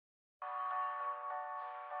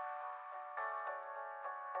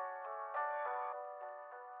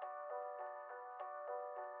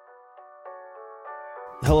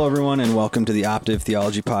Hello, everyone, and welcome to the Optive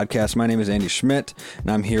Theology Podcast. My name is Andy Schmidt,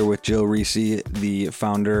 and I'm here with Jill Reasa, the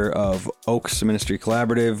founder of Oaks Ministry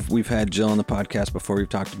Collaborative. We've had Jill on the podcast before. We've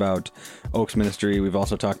talked about Oaks Ministry. We've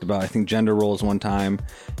also talked about, I think, gender roles one time.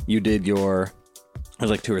 You did your, it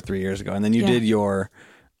was like 2 or 3 years ago, and then you did your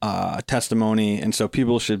testimony, and so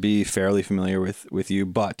people should be fairly familiar with you.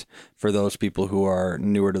 But for those people who are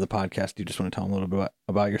newer to the podcast, do you just want to tell them a little bit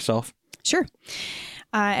about yourself? Sure.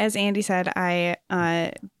 As Andy said,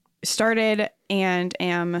 I started and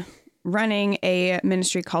am running a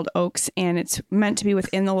ministry called Oaks, and it's meant to be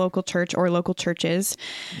within the local church or local churches.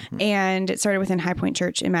 Mm-hmm. And it started within High Point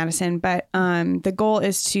Church in Madison. But the goal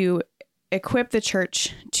is to equip the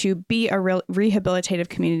church to be a rehabilitative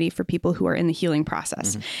community for people who are in the healing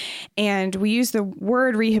process. Mm-hmm. And we use the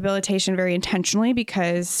word rehabilitation very intentionally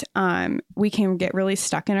because we can get really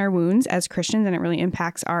stuck in our wounds as Christians, and it really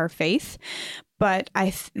impacts our faith. But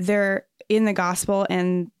they're in the gospel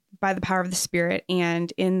and by the power of the Spirit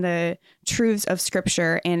and in the truths of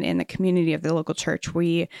Scripture and in the community of the local church,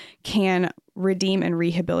 we can redeem and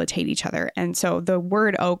rehabilitate each other. And so the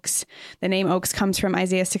word Oaks, the name Oaks comes from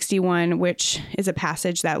Isaiah 61, which is a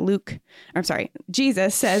passage that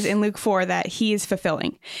Jesus says in Luke 4 that he is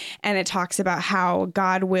fulfilling. And it talks about how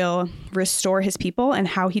God will restore his people and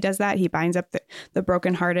how he does that. He binds up the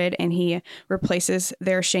brokenhearted and he replaces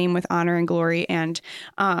their shame with honor and glory. And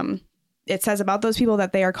it says about those people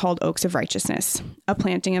that they are called oaks of righteousness, a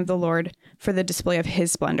planting of the Lord for the display of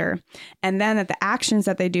his splendor. And then that the actions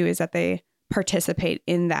that they do is that they participate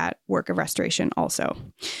in that work of restoration also.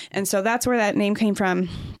 And so that's where that name came from.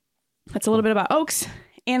 That's a little bit about Oaks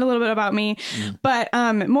and a little bit about me, but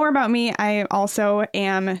more about me. I also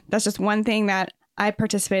am, that's just one thing that I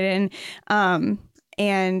participate in.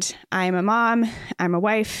 And I'm a mom, I'm a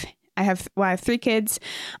wife. I have 3 kids,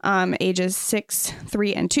 ages 6,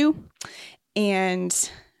 3, and 2.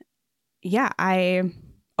 And yeah, I'm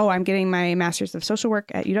getting my master's of social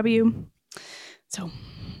work at UW. So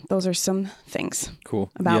those are some things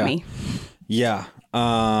about me. Yeah.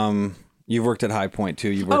 You've worked at High Point too.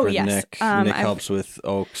 You've worked with Nick. Nick helps with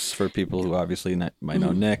Oaks for people who obviously might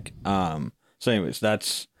know Nick. So anyways,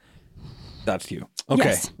 that's you. Okay.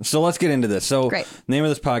 Yes. So let's get into this. So the name of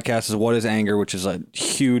this podcast is What is Anger, which is a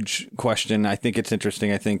huge question. I think it's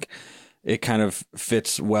interesting. I think it kind of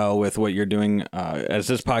fits well with what you're doing, as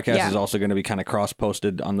this podcast is also going to be kind of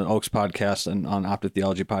cross-posted on the Oaks podcast and on Optive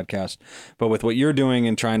Theology podcast. But with what you're doing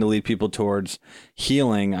and trying to lead people towards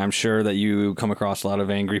healing, I'm sure that you come across a lot of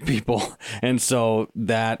angry people. And so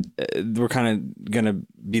that we're kind of going to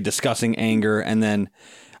be discussing anger. And then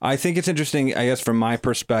I think it's interesting, I guess, from my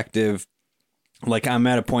perspective, like I'm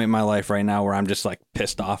at a point in my life right now where I'm just like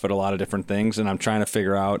pissed off at a lot of different things, and I'm trying to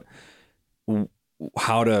figure out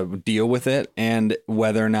how to deal with it and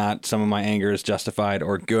whether or not some of my anger is justified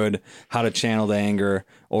or good, how to channel the anger,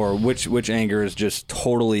 or which anger is just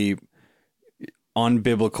totally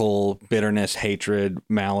unbiblical bitterness, hatred,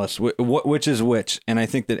 malice, which is which. And I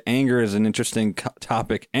think that anger is an interesting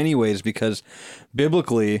topic anyways, because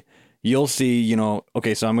biblically you'll see,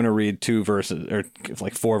 okay, so I'm going to read 2 verses, or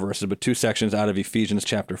like 4 verses, but 2 sections out of Ephesians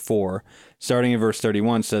chapter 4. Starting in verse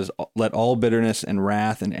 31 says, "Let all bitterness and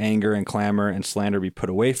wrath and anger and clamor and slander be put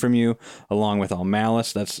away from you, along with all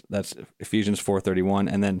malice." That's Ephesians 4:31.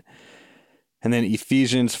 And then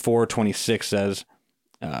Ephesians 4:26 says,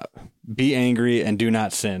 "Be angry and do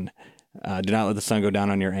not sin. Do not let the sun go down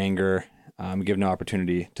on your anger. Give no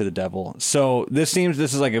opportunity to the devil." So this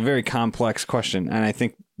is like a very complex question. And I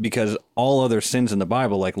think because all other sins in the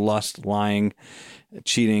Bible, like lust, lying,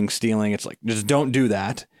 cheating, stealing, it's like, just don't do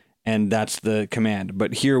that. And that's the command.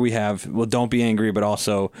 But here we have, well, don't be angry, but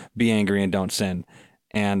also be angry and don't sin.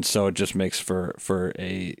 And so it just makes for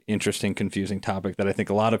a interesting, confusing topic that I think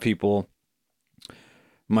a lot of people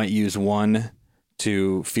might use one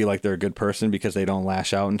to feel like they're a good person because they don't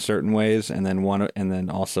lash out in certain ways. And then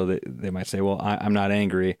also they might say, well, I'm not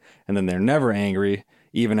angry. And then they're never angry,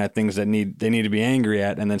 even at things that they need to be angry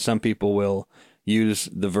at. And then some people will use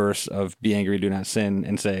the verse of "be angry, do not sin"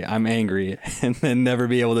 and say, "I'm angry," and then never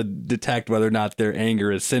be able to detect whether or not their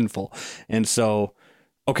anger is sinful. And so,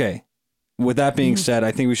 okay, with that being said,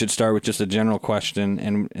 I think we should start with just a general question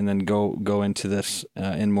and then go into this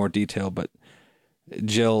in more detail. But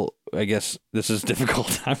Jill, I guess this is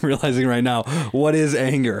difficult. I'm realizing right now, what is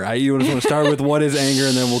anger? You just want to start with what is anger,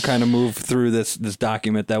 and then we'll kind of move through this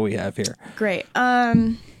document that we have here. Great.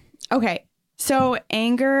 Okay. So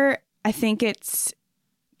anger, I think it's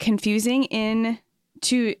confusing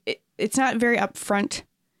it's not very upfront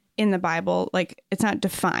in the Bible. Like, it's not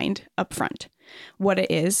defined upfront what it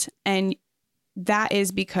is. And that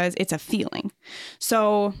is because it's a feeling.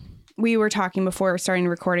 So we were talking before starting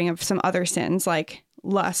recording of some other sins like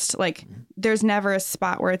lust. Like there's never a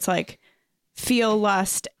spot where it's like feel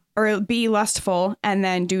lust or be lustful and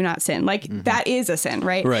then do not sin. Like that is a sin,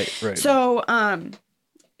 right? Right. So,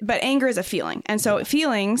 but anger is a feeling. And so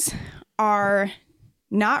feelings are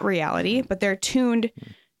not reality, but they're tuned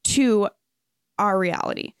to our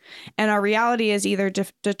reality. And our reality is either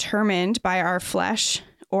determined by our flesh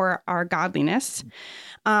or our godliness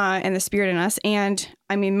and the spirit in us. And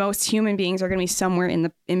I mean, most human beings are going to be somewhere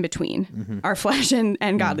in between our flesh and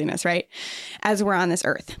godliness, right? As we're on this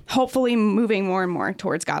earth, hopefully moving more and more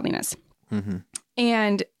towards godliness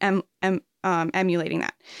and emulating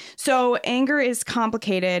that. So anger is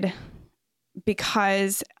complicated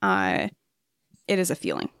because it is a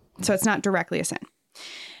feeling. So it's not directly a sin.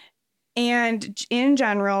 And in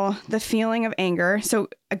general, the feeling of anger. So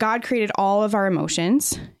God created all of our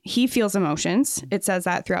emotions. He feels emotions. It says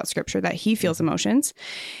that throughout scripture that he feels emotions.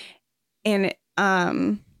 And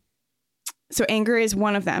so anger is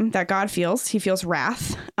one of them that God feels. He feels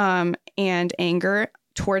wrath and anger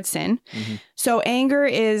towards sin. So anger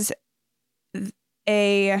is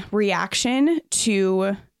a reaction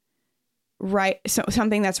to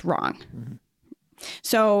something that's wrong.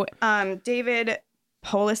 So David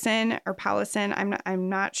Paulison, I'm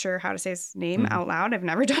not sure how to say his name out loud. I've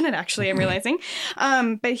never done it actually, I'm realizing.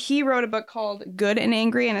 But he wrote a book called Good and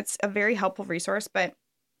Angry, and it's a very helpful resource. But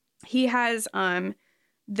he has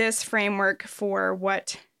this framework for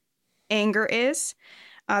what anger is,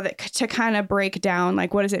 to kind of break down,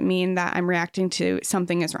 like, what does it mean that I'm reacting to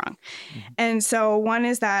something is wrong? And so one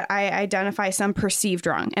is that I identify some perceived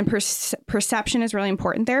wrong, and perception is really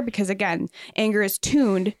important there because, again, anger is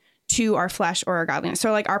tuned to our flesh or our godliness.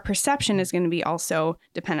 So like our perception is going to be also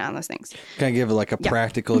dependent on those things. Can I give like a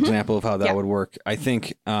practical example of how that would work? I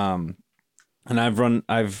think, and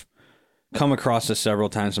I've come across this several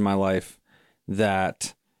times in my life,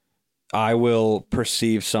 that I will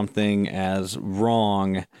perceive something as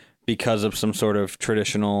wrong because of some sort of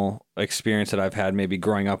traditional experience that I've had. Maybe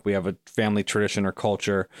growing up, we have a family tradition or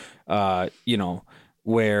culture,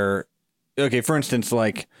 where, okay, for instance,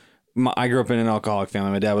 like, I grew up in an alcoholic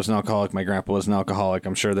family. My dad was an alcoholic. My grandpa was an alcoholic.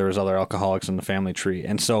 I'm sure there was other alcoholics in the family tree.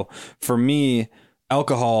 And so for me,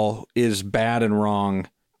 alcohol is bad and wrong,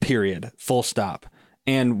 period, full stop.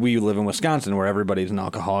 And we live in Wisconsin where everybody's an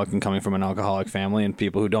alcoholic and coming from an alcoholic family, and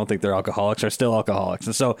people who don't think they're alcoholics are still alcoholics.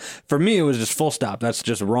 And so for me, it was just full stop. That's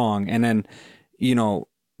just wrong. And then,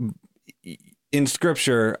 in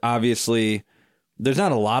scripture, obviously, there's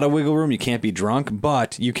not a lot of wiggle room. You can't be drunk,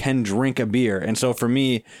 but you can drink a beer. And so for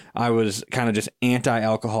me, I was kind of just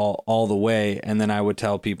anti-alcohol all the way. And then I would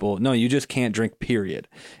tell people, no, you just can't drink, period.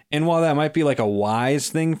 And while that might be like a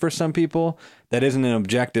wise thing for some people, that isn't an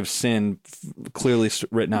objective sin clearly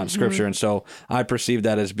written out in scripture. And so I perceive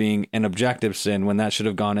that as being an objective sin when that should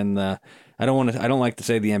have gone in the, I don't like to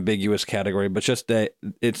say the ambiguous category, but just that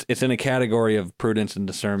it's in a category of prudence and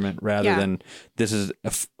discernment rather than this is a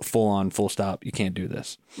full on full stop. You can't do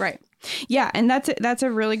this. Right. Yeah. And that's a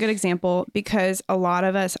really good example because a lot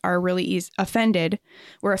of us are really offended.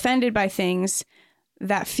 We're offended by things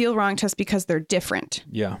that feel wrong to us because they're different.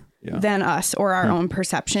 Than us or our own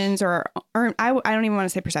perceptions or I don't even want to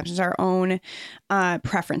say perceptions, our own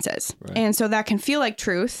preferences. Right. And so that can feel like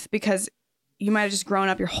truth because you might have just grown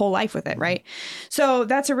up your whole life with it, right? So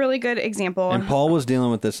that's a really good example. And Paul was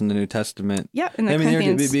dealing with this in the New Testament. Yep, in the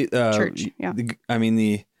Corinthians church. Yeah.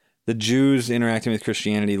 The Jews interacting with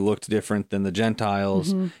Christianity looked different than the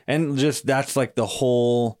Gentiles. And just that's like the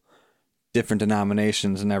whole different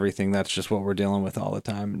denominations and everything. That's just what we're dealing with all the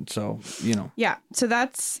time. And so, Yeah, so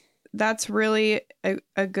that's really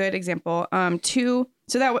a good example. So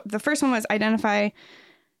that the first one was identify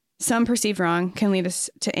some perceived wrong can lead us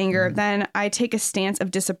to anger. Then I take a stance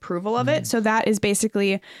of disapproval of it. So that is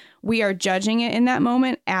basically we are judging it in that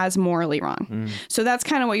moment as morally wrong. So that's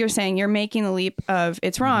kind of what you're saying. You're making the leap of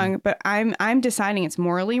it's wrong, but I'm deciding it's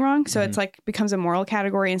morally wrong. So it's like becomes a moral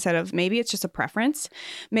category instead of maybe it's just a preference.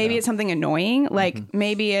 Maybe it's something annoying. Like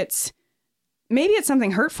maybe it's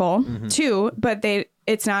something hurtful too, but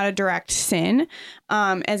it's not a direct sin.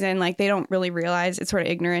 As in like they don't really realize it's sort of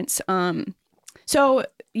ignorance. So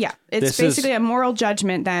yeah, it's basically a moral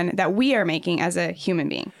judgment then that we are making as a human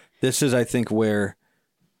being. This is, I think, where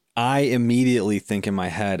I immediately think in my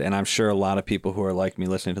head, and I'm sure a lot of people who are like me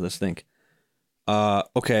listening to this think,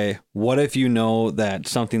 okay, what if you know that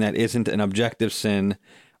something that isn't an objective sin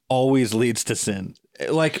always leads to sin?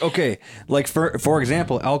 Like, okay, like for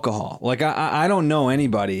example, alcohol. Like I don't know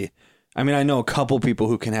anybody I mean, I know a couple people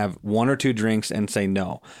who can have one or two drinks and say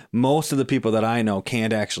no. Most of the people that I know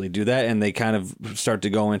can't actually do that, and they kind of start to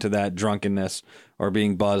go into that drunkenness or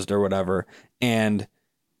being buzzed or whatever. And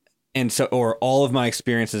so, or all of my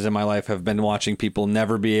experiences in my life have been watching people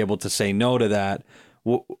never be able to say no to that.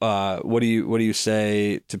 What do you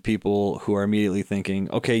say to people who are immediately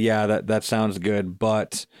thinking, okay, yeah, that sounds good,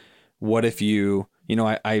 but what if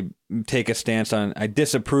I take a stance on, I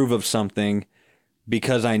disapprove of something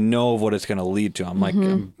because I know of what it's going to lead to. I'm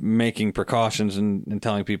I'm making precautions and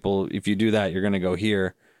telling people, if you do that, you're going to go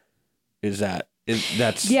here.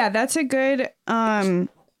 That's a good,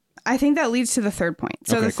 I think that leads to the third point.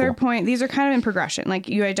 So okay, the third point, these are kind of in progression. Like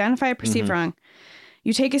you identify a perceived wrong,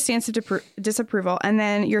 you take a stance of disapproval, and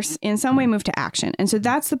then you're in some way moved to action. And so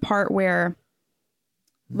that's the part where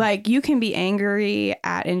like you can be angry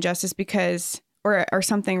at injustice because, or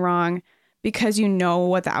something wrong because you know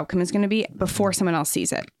what the outcome is going to be before someone else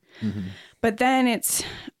sees it. But then it's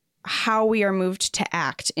how we are moved to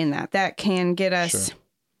act in that can get us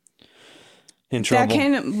in trouble. That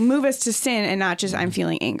can move us to sin and not just I'm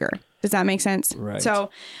feeling anger. Does that make sense? Right. So,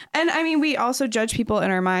 and I mean, we also judge people in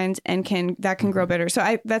our minds and can grow bitter.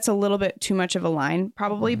 So that's a little bit too much of a line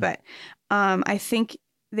probably, but I think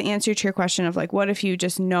the answer to your question of like, what if you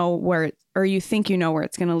just know or you think you know where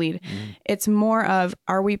it's going to lead? It's more of,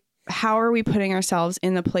 how are we putting ourselves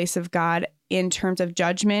in the place of God in terms of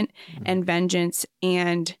judgment and vengeance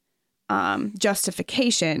and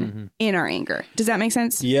justification in our anger? Does that make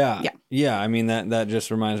sense? Yeah. I mean, that just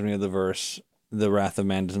reminds me of the verse, the wrath of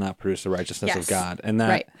man does not produce the righteousness of God. And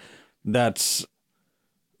that's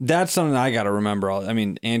something I got to remember. I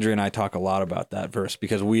mean, Andrea and I talk a lot about that verse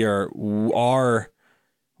because we're, I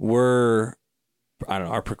don't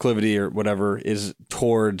know, our proclivity or whatever is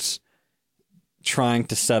towards trying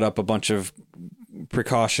to set up a bunch of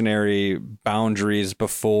precautionary boundaries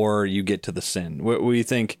before you get to the sin. We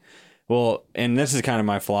think, well, and this is kind of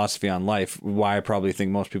my philosophy on life, why I probably think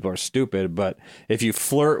most people are stupid, but if you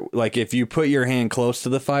flirt, like if you put your hand close to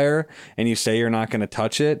the fire and you say you're not going to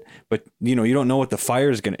touch it, but you don't know what the fire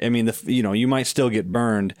is going to, I mean, you might still get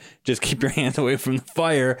burned, just keep your hands away from the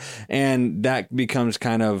fire. And that becomes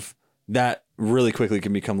that really quickly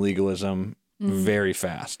can become legalism very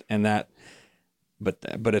fast. And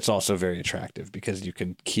but it's also very attractive because you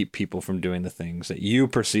can keep people from doing the things that you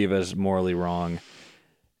perceive as morally wrong,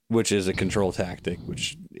 which is a control tactic,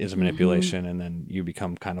 which is a manipulation. And then you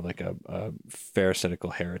become kind of like a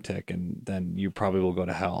pharisaical heretic, and then you probably will go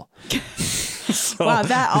to hell. So, wow,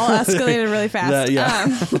 that all escalated really fast.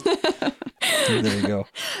 There you go.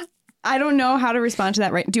 I don't know how to respond to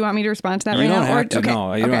that. Right? Do you want me to respond to that you right don't now? Have to. Okay.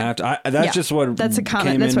 No, you don't have to. That's just what that's a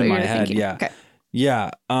comment. Came that's into what my you're head. thinking. Yeah. Okay.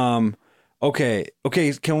 Yeah.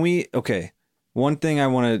 Okay. One thing I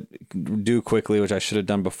want to do quickly, which I should have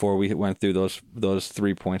done before we went through those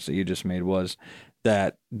 3 points that you just made, was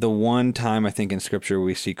that the one time I think in Scripture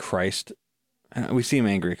we see Christ, we see him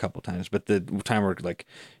angry a couple times, but the time where like,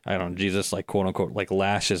 I don't know, Jesus like quote unquote like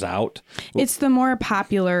lashes out. It's the more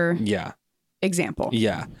popular example.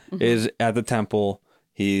 Yeah. Is at the temple,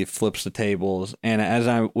 he flips the tables. And as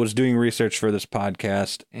I was doing research for this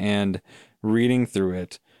podcast and reading through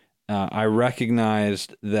it, I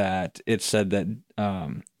recognized that it said that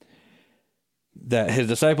that his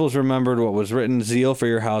disciples remembered what was written, zeal for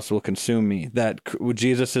your house will consume me. That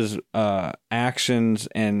Jesus's actions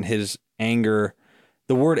and his anger,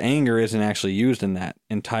 the word anger isn't actually used in that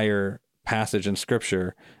entire passage in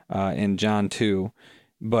Scripture in John 2,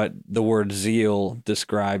 but the word zeal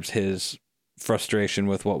describes his frustration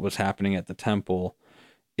with what was happening at the temple.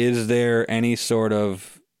 Is there any sort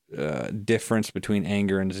of difference between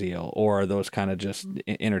anger and zeal, or are those kind of just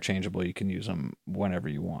interchangeable? You can use them whenever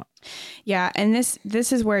you want. Yeah, and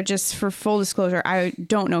this is where, just for full disclosure, I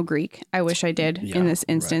don't know Greek. I wish I did in this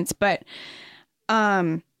instance, but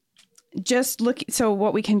just look. So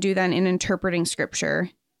what we can do then in interpreting Scripture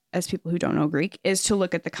as people who don't know Greek is to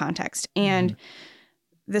look at the context. And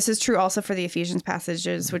this is true also for the Ephesians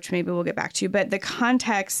passages, which maybe we'll get back to, but the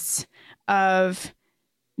context of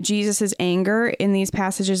Jesus's anger in these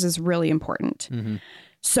passages is really important.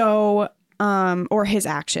 So, or his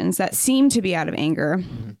actions that seem to be out of anger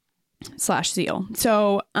 / zeal.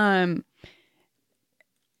 So, in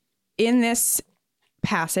this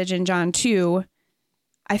passage in John 2,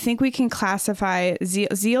 I think we can classify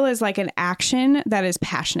zeal as like an action that is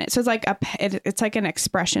passionate. So it's like it's like an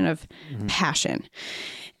expression of passion,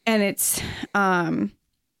 and it's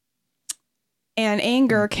and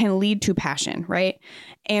anger can lead to passion, right?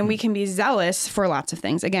 And we can be zealous for lots of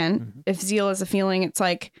things. Again, if zeal is a feeling, it's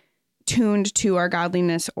like tuned to our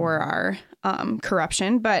godliness or our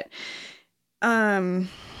corruption. But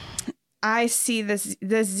I see this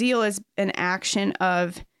zeal as an action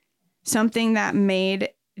of something that made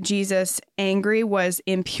Jesus angry was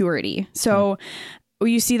impurity. So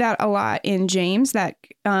you see that a lot in James, that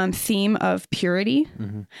theme of purity.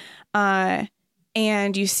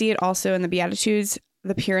 And you see it also in the Beatitudes,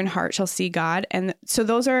 the pure in heart shall see God. And so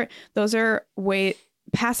those are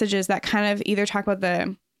passages that kind of either talk about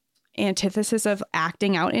the antithesis of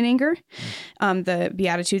acting out in anger, the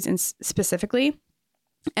Beatitudes specifically.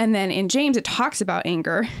 And then in James, it talks about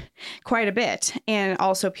anger quite a bit and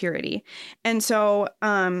also purity. And so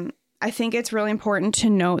I think it's really important to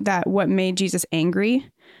note that what made Jesus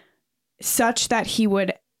angry, such that he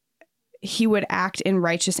would act in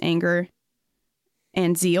righteous anger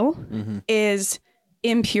and zeal, is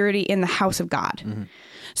impurity in the house of God.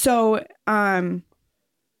 So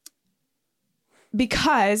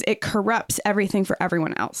because it corrupts everything for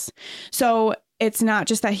everyone else. So it's not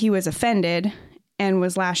just that he was offended and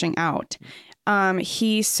was lashing out.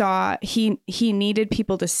 He needed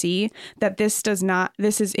people to see that this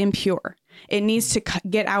is impure. It needs to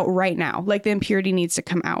get out right now. Like, the impurity needs to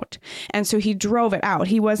come out. And so he drove it out.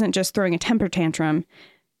 He wasn't just throwing a temper tantrum.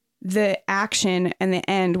 The action and the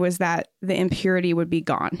end was that the impurity would be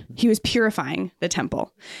gone. He was purifying the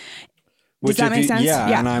temple. Does that make sense?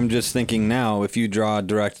 Yeah, and I'm just thinking now, if you draw a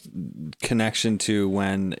direct connection to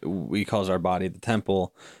when we calls our body the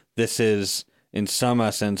temple, this is, in some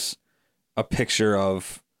essence, a picture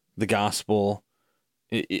of the gospel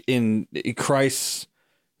in Christ's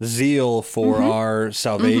zeal for our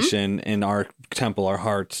salvation in our temple, our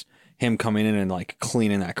hearts, him coming in and like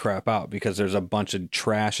cleaning that crap out, because there's a bunch of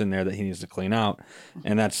trash in there that he needs to clean out.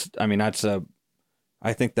 And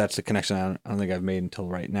I think that's a connection I don't think I've made until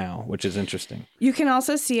right now, which is interesting. You can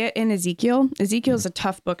also see it in Ezekiel. Ezekiel is a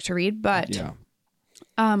tough book to read, but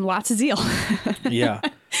lots of zeal. Yeah.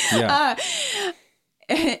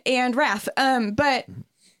 And wrath. But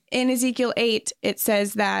in Ezekiel 8, it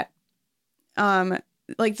says that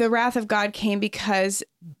like the wrath of God came because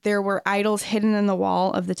there were idols hidden in the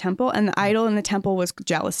wall of the temple, and the idol in the temple was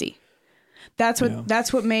jealousy. That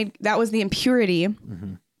was the impurity.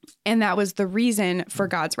 And that was the reason for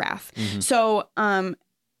God's wrath. So,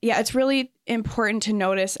 it's really important to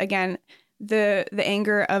notice, again, the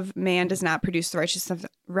anger of man does not produce the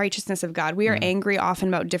righteousness of God. We are angry often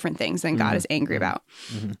about different things than God is angry about,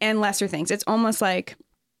 and lesser things. It's almost like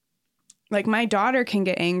my daughter can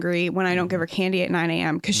get angry when I don't give her candy at 9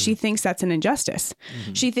 a.m. because she thinks that's an injustice.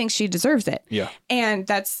 She thinks she deserves it. Yeah. And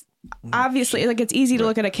that's obviously, like, it's easy to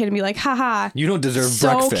look at a kid and be like, haha, you don't deserve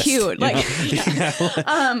So breakfast. cute. Like,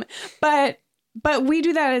 but we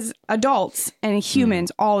do that as adults and humans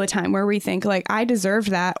all the time, where we think like, I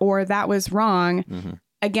deserved that, or that was wrong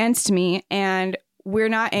against me. And we're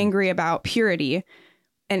not angry about purity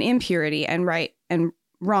and impurity and right and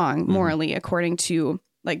wrong morally, according to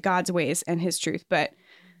like God's ways and his truth. But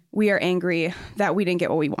we are angry that we didn't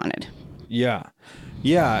get what we wanted. Yeah.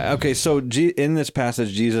 Yeah. Okay. So in this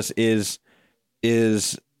passage, Jesus is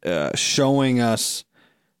showing us,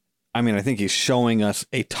 I think he's showing us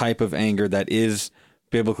a type of anger that is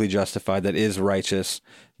biblically justified, that is righteous.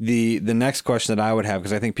 The next question that I would have,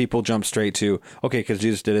 because I think people jump straight to, okay, because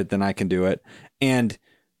Jesus did it, then I can do it. And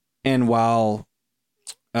while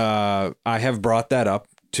I have brought that up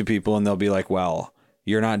to people and they'll be like, well,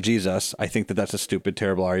 you're not Jesus, I think that that's a stupid,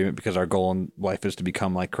 terrible argument, because our goal in life is to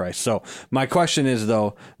become like Christ. So my question is,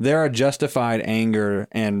 though, there are justified anger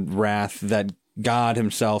and wrath that God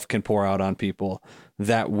himself can pour out on people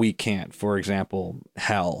that we can't. For example,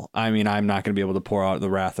 hell. I'm not going to be able to pour out the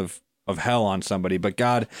wrath of hell on somebody, but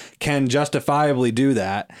God can justifiably do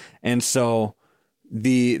that. And so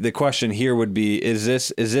the question here would be, is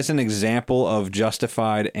this an example of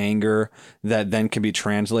justified anger that then can be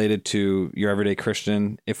translated to your everyday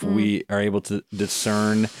Christian if we are able to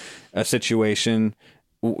discern a situation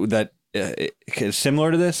that is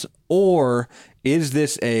similar to this? Or is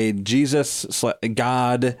this a Jesus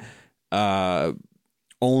God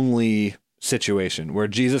only situation where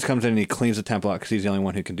Jesus comes in and he cleans the temple out because he's the only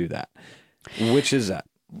one who can do that? Which is that?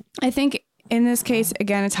 I think in this case,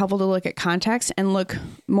 again, it's helpful to look at context and look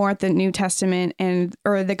more at the New Testament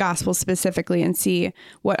or the gospel specifically, and see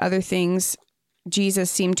what other things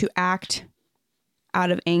Jesus seemed to act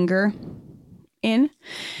out of anger in.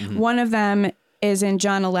 One of them is in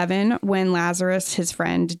John 11, when Lazarus, his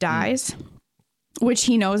friend, dies, which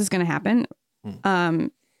he knows is going to happen.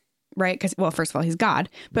 Right? Because, well, first of all, he's God,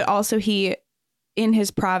 but also he, in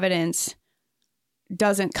his providence,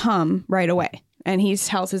 doesn't come right away. And he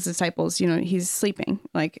tells his disciples, he's sleeping,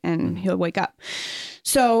 and he'll wake up.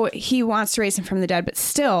 So he wants to raise him from the dead, but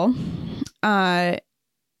still,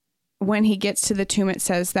 when he gets to the tomb, it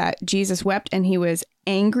says that Jesus wept and he was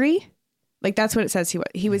angry. Like that's what it says.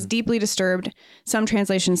 He was deeply disturbed. Some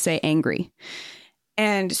translations say angry.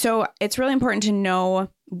 And so it's really important to know,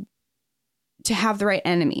 to have the right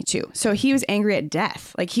enemy too. So he was angry at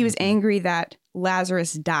death. Like he was angry that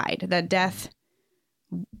Lazarus died, that death,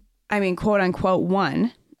 I mean, quote unquote,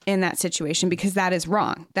 won in that situation, because that is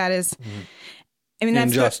wrong. That is, I mean,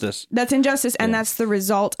 that's injustice. That's injustice. And that's the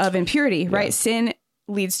result of impurity, right? Sin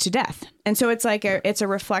leads to death. And so it's like it's a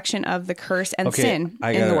reflection of the curse and sin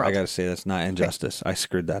in the world. I gotta say that's not injustice. Right. I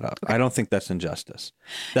screwed that up. Okay. I don't think that's injustice.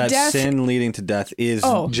 That sin leading to death is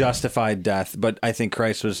justified death. But I think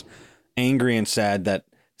Christ was angry and sad that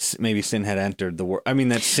maybe sin had entered the world. I mean,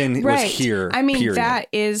 that sin was here. I mean, period. that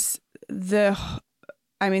is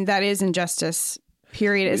injustice.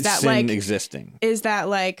 Period. Is that sin existing? Is that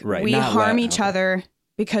like we harm each other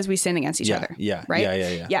because we sin against each other? Yeah.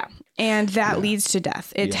 Right. Yeah. And that leads to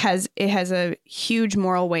death. It has a huge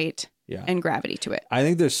moral weight and gravity to it. I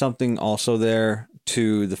think there's something also there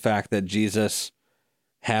to the fact that Jesus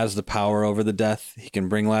has the power over the death. He can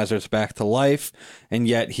bring Lazarus back to life, and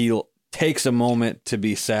yet he takes a moment to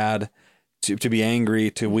be sad, to be angry,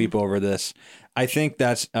 to weep over this. I think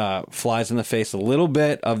that's flies in the face a little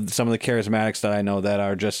bit of some of the charismatics that I know that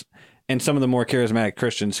are just, and some of the more charismatic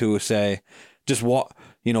Christians who say, just walk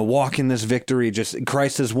in this victory. Just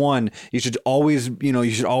Christ has won. You should always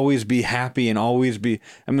be happy and always be.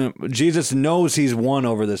 I mean, Jesus knows he's won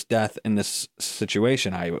over this death in this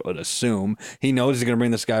situation. I would assume he knows he's going to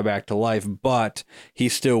bring this guy back to life, but he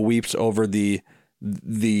still weeps over the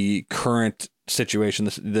current situation,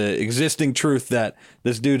 the existing truth that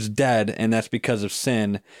this dude's dead, and that's because of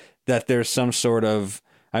sin. That there's some sort of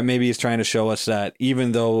maybe he's trying to show us that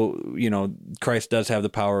even though Christ does have the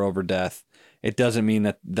power over death, it doesn't mean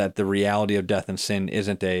that the reality of death and sin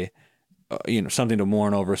isn't something to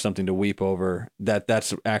mourn over, something to weep over.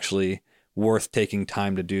 That's actually worth taking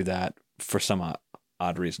time to do that for some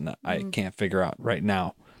odd reason that I can't figure out right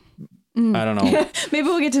now. I don't know. Maybe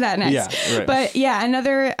we'll get to that next. Yeah, right. But yeah,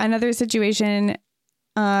 another situation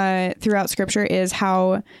throughout Scripture is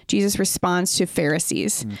how Jesus responds to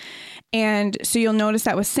Pharisees. And so you'll notice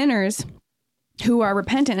that with sinners who are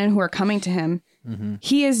repentant and who are coming to him,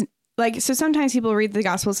 he is like, so sometimes people read the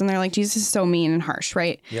Gospels and they're like, Jesus is so mean and harsh,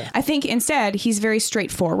 right? Yeah. I think instead he's very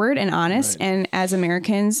straightforward and honest. Right. And as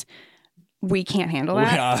Americans, we can't handle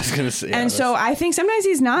that. Yeah, I was gonna say. And so I think sometimes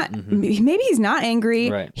he's not, maybe he's not angry.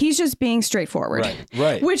 Right. He's just being straightforward,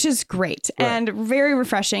 right. Which is great and very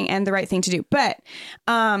refreshing and the right thing to do. But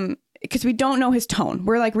because we don't know his tone,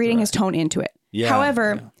 we're like reading his tone into it. Yeah.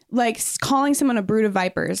 However, like calling someone a brood of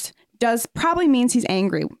vipers probably means he's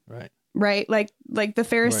angry. Right. Like the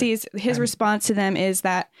Pharisees, his response to them is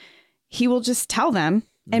that he will just tell them,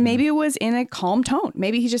 and maybe it was in a calm tone.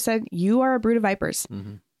 Maybe he just said, you are a brood of vipers.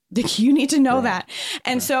 You need to know that.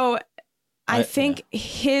 And so I think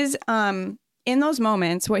his, in those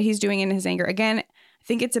moments, what he's doing in his anger, again, I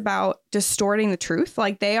think it's about distorting the truth.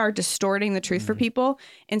 Like they are distorting the truth for people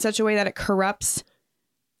in such a way that it corrupts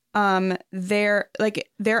their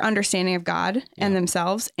understanding of God and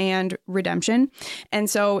themselves and redemption. And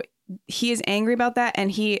so he is angry about that.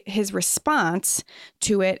 And his response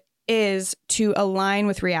to it is to align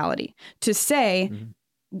with reality, to say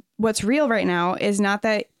what's real right now is not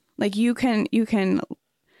that like you can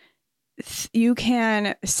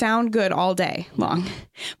sound good all day long,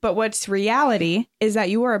 but what's reality is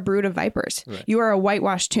that you are a brood of vipers. Right. You are a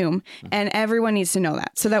whitewashed tomb, and everyone needs to know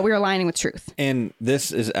that so that we're aligning with truth. And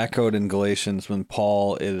this is echoed in Galatians when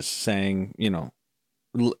Paul is saying,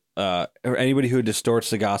 or anybody who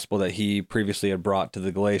distorts the gospel that he previously had brought to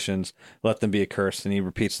the Galatians, let them be accursed. And he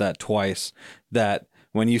repeats that twice, that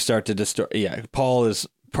when you start to distort, Paul is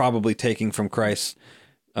probably taking from Christ's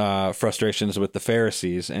frustrations with the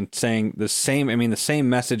Pharisees and saying the same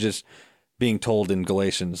message is being told in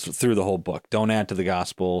Galatians through the whole book. Don't add to the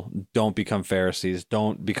gospel. Don't become Pharisees.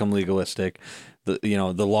 Don't become legalistic. The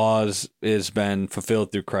laws is been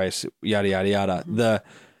fulfilled through Christ, yada, yada, yada.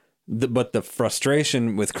 But the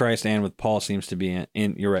frustration with Christ and with Paul seems to be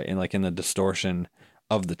in the distortion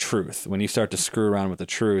of the truth. When you start to screw around with the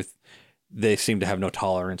truth, they seem to have no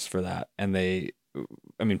tolerance for that. And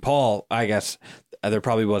Paul, I guess there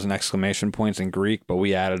probably wasn't exclamation points in Greek, but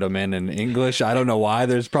we added them in English. I don't know why.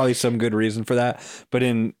 There's probably some good reason for that. But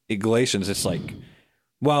in Galatians, it's like,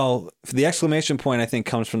 well, the exclamation point I think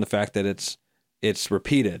comes from the fact that it's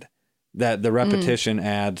repeated, that the repetition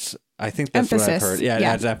adds, I think that's emphasis. What I've heard. Yeah, it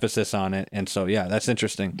adds emphasis on it. And so, that's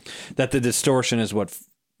interesting. That the distortion is what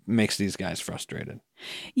makes these guys frustrated.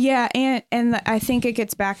 Yeah, and I think it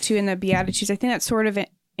gets back to in the Beatitudes. I think that's sort of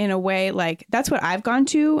in a way, like that's what I've gone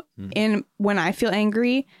to in when I feel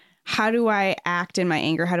angry. How do I act in my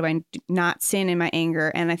anger? How do I not sin in my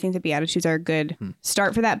anger? And I think the Beatitudes are a good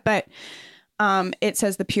start for that. But it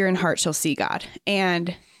says the pure in heart shall see God.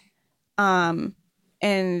 And so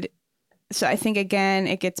I think, again,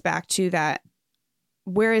 it gets back to that.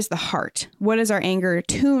 Where is the heart? What is our anger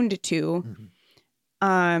tuned to?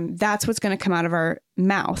 That's what's going to come out of our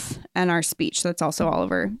mouth and our speech. That's also all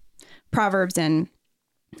over Proverbs and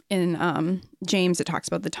in James, it talks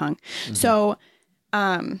about the tongue. So,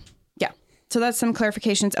 yeah. So that's some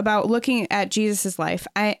clarifications about looking at Jesus's life.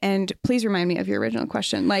 And please remind me of your original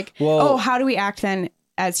question. Like, how do we act then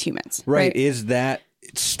as humans? Right. Is that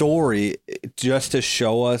story just to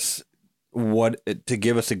show us to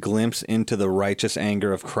give us a glimpse into the righteous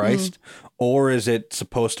anger of Christ? Or is it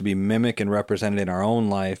supposed to be mimic and represented in our own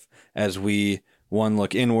life as we, one,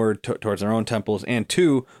 look inward towards our own temples, and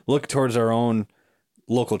two, look towards our own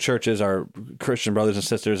local churches, our Christian brothers and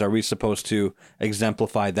sisters? Are we supposed to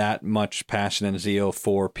exemplify that much passion and zeal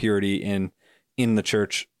for purity in the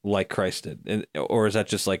church like Christ did? Or is that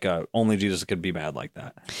just like only Jesus could be bad like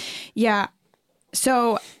that? Yeah.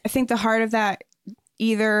 So I think the heart of that,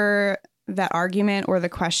 either that argument or the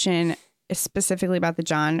question is specifically about the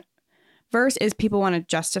John verse, is people want to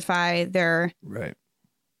justify their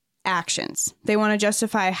actions. They want to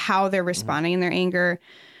justify how they're responding in their anger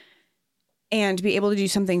and be able to do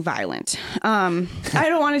something violent. I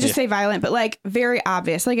don't want to just say violent, but like very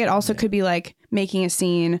obvious. Like it also could be like making a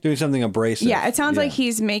scene. Doing something abrasive. Yeah, it sounds like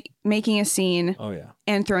he's making a scene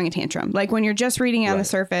and throwing a tantrum. Like when you're just reading it on the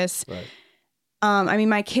surface. Right. I mean,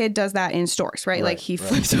 my kid does that in stores, right? Like he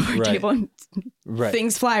flips over a table and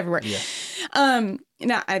things fly everywhere. Yeah.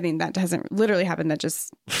 No, I mean, that doesn't literally happen. That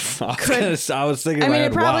just could. I was thinking. I mean,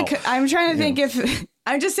 it probably could. I'm trying to think if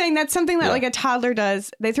I'm just saying that's something that like a toddler does.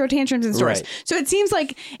 They throw tantrums in stores. Right. So it seems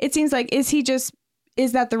like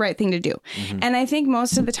is that the right thing to do? And I think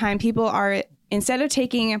most of the time people are, instead of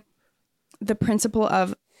taking the principle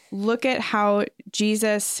of look at how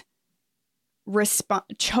Jesus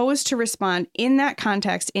chose to respond in that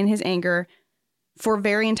context, in his anger, for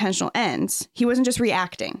very intentional ends. He wasn't just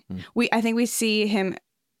reacting. I think we see him,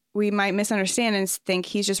 we might misunderstand and think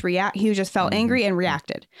he just felt angry and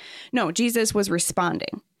reacted. No, Jesus was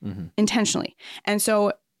responding intentionally. And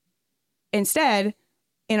so instead,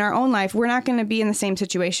 in our own life, we're not going to be in the same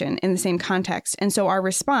situation, in the same context. And so our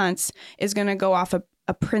response is going to go off of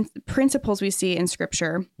principles we see in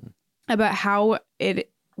scripture about how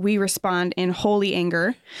we respond in holy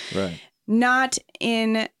anger, not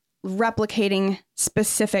in replicating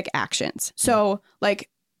specific actions. So like,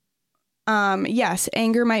 yes,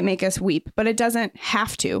 anger might make us weep, but it doesn't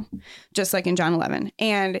have to, just like in John 11.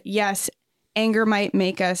 And yes, anger might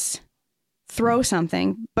make us throw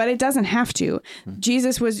something, but it doesn't have to.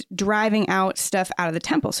 Jesus was driving out stuff out of the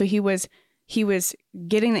temple. So he was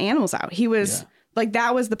getting the animals out. He was like,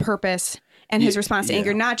 that was the purpose and his response to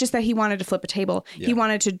anger, not just that he wanted to flip a table. He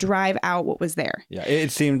wanted to drive out what was there. Yeah.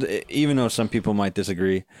 It seemed, even though some people might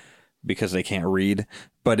disagree because they can't read,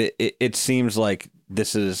 but it seems like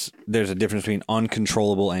there's a difference between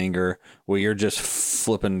uncontrollable anger where you're just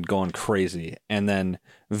flipping, going crazy, and then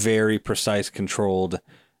very precise, controlled.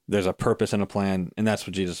 There's a purpose and a plan, and that's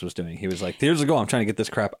what Jesus was doing. He was like, here's the goal. I'm trying to get this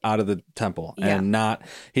crap out of the temple. And not,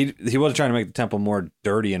 he wasn't trying to make the temple more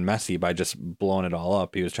dirty and messy by just blowing it all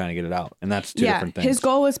up. He was trying to get it out. And that's two different things. His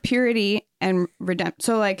goal was purity and redemption.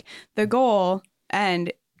 So like the goal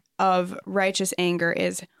of righteous anger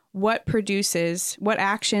is what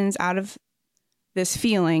actions out of this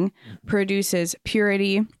feeling produces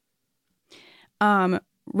purity,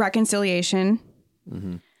 reconciliation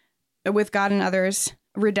with God and others,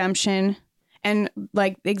 redemption, and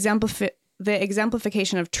like the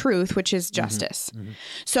exemplification of truth, which is justice.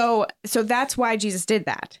 So that's why Jesus did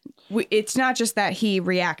that. It's not just that he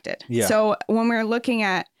reacted. So when we're looking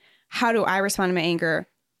at how do I respond to my anger,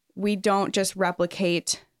 we don't just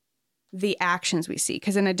replicate the actions we see,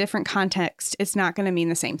 because in a different context, it's not going to mean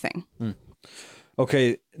the same thing.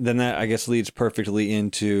 Okay, then that I guess leads perfectly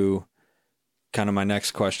into kind of my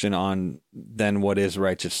next question on then what is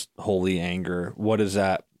righteous holy anger? What is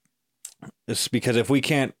that? It's because if we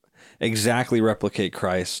can't exactly replicate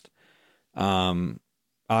Christ,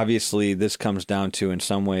 obviously this comes down to in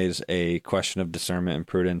some ways a question of discernment and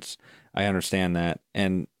prudence. I understand that.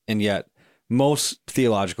 And yet most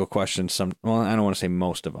theological questions, I don't want to say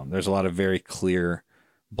most of them. There's a lot of very clear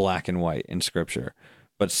black and white in scripture,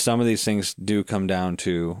 but some of these things do come down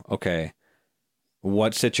to, okay,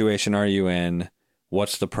 what situation are you in?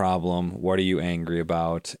 What's the problem? What are you angry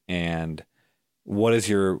about? And what is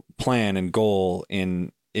your plan and goal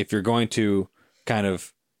if you're going to kind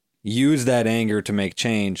of use that anger to make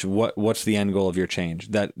change, what's the end goal of your change?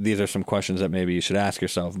 That these are some questions that maybe you should ask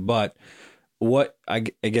yourself. But what I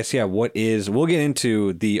guess, yeah, what is, we'll get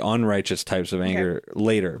into the unrighteous types of anger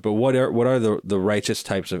later, but what are the righteous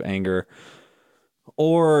types of anger,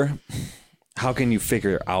 or how can you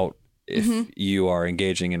figure out if you are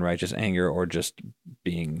engaging in righteous anger or just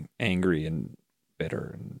being angry and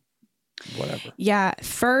bitter and whatever? Yeah.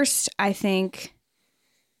 First, I think,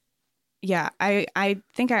 I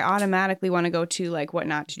think I automatically want to go to like what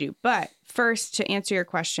not to do. But first, to answer your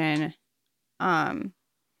question,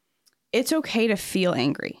 it's okay to feel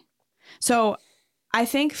angry. So I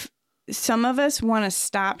think some of us want to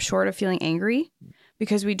stop short of feeling angry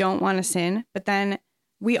because we don't want to sin, but then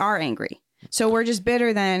we are angry. So we're just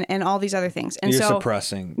bitter then and all these other things. And you're so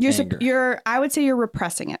suppressing anger. I would say you're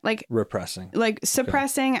repressing it. Like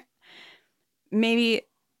suppressing. Okay. Maybe,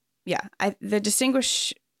 the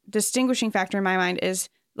distinguishing factor in my mind is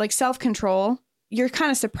like self-control. You're kind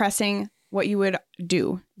of suppressing what you would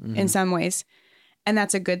do in some ways. And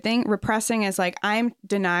that's a good thing. Repressing is like, I'm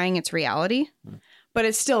denying its reality, but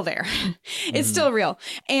it's still there. It's still real.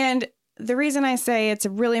 And the reason I say it's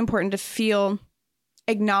really important to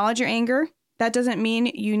acknowledge your anger, that doesn't mean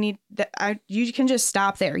you can just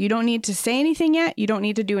stop there. You don't need to say anything yet. You don't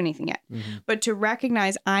need to do anything yet. But to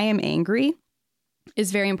recognize I am angry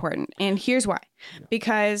is very important. And here's why.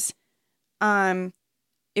 Because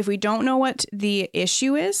if we don't know what the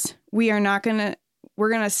issue is, we're going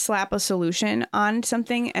to slap a solution on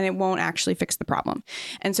something and it won't actually fix the problem.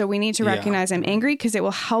 And so we need to recognize I'm angry because it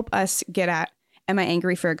will help us get at, am I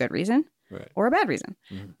angry for a good reason or a bad reason?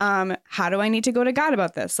 How do I need to go to God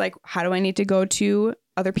about this? Like, how do I need to go to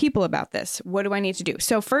other people about this? What do I need to do?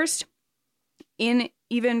 So first, in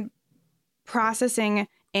even processing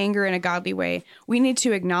anger in a godly way, we need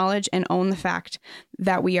to acknowledge and own the fact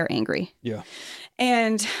that we are angry. Yeah.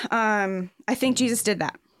 And I think Jesus did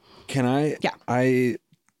that. Can I? Yeah.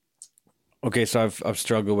 Okay, so I've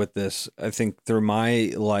struggled with this. I think through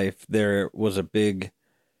my life there was a big.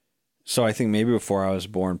 So I think maybe before I was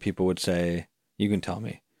born, people would say, "You can tell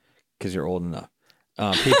me, because you're old enough."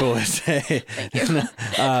 People would say,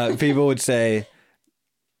 people would say,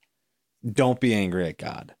 "Don't be angry at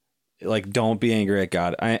God." Like, don't be angry at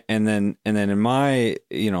God. And then in my,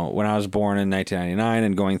 when I was born in 1999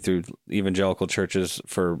 and going through evangelical churches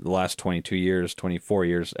for the last 24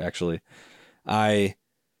 years, actually, I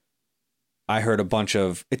heard a bunch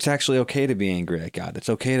of, it's actually okay to be angry at God. It's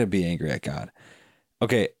okay to be angry at God.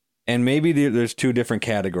 Okay. And maybe there's two different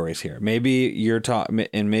categories here. Maybe you're taught,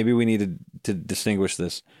 and maybe we need to distinguish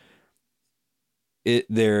this.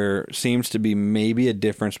 There seems to be maybe a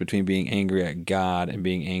difference between being angry at God and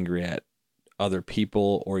being angry at other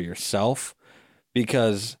people or yourself,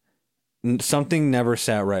 because something never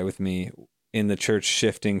sat right with me in the church,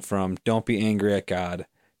 shifting from don't be angry at God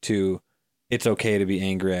to it's okay to be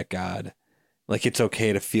angry at God. Like, it's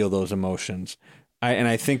okay to feel those emotions.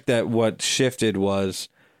 I think that what shifted was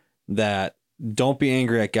that don't be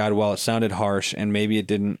angry at God, while it sounded harsh and maybe it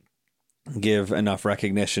didn't give enough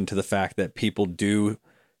recognition to the fact that people do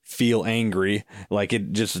feel angry. Like,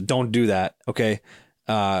 it just, don't do that. Okay.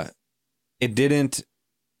 It didn't,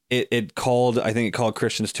 it called, I think it called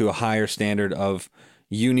Christians to a higher standard of,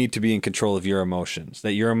 you need to be in control of your emotions,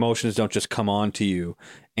 that your emotions don't just come on to you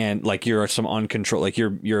and like you're some uncontrolled, like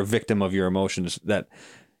you're a victim of your emotions, that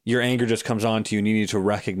your anger just comes on to you and you need to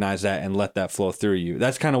recognize that and let that flow through you.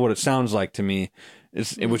 That's kind of what it sounds like to me,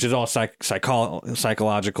 which is all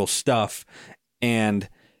psychological stuff. And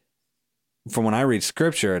from when I read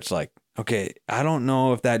scripture, it's like, okay, I don't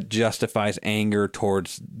know if that justifies anger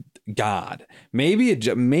towards God. Maybe it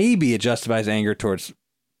justifies anger towards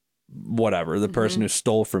whatever, the person who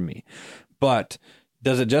stole from me. But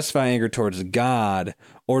does it justify anger towards God,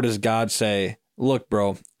 or does God say, look,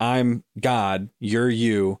 bro, I'm God, you're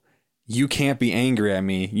you. You can't be angry at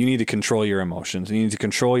me. You need to control your emotions. You need to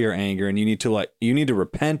control your anger, and you need to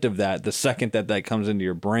repent of that the second that comes into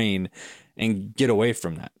your brain and get away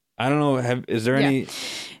from that. I don't know. Is there any?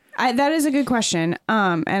 That is a good question.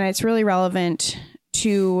 And it's really relevant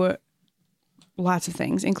to lots of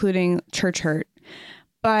things, including church hurt.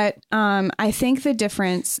 But I think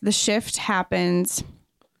the shift happens.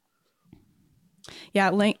 Yeah,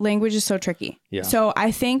 language is so tricky. Yeah. So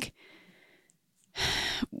I think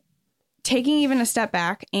taking even a step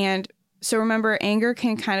back, and so remember, anger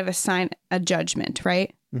can kind of assign a judgment,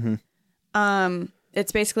 right? Mm-hmm.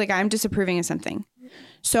 It's basically like I'm disapproving of something.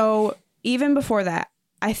 So even before that,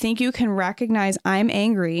 I think you can recognize I'm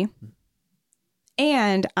angry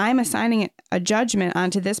and I'm assigning a judgment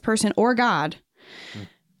onto this person or God,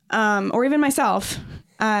 or even myself.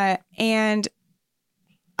 And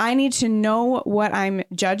I need to know what I'm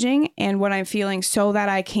judging and what I'm feeling so that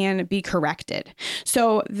I can be corrected.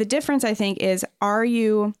 So the difference, I think, is, are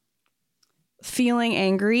you feeling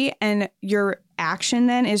angry and your action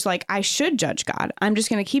then is like, I should judge God. I'm just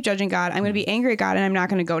going to keep judging God. I'm going to be angry at God and I'm not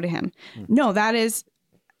going to go to him. No, that's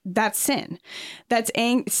sin. That's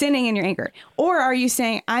sinning in your anger. Or are you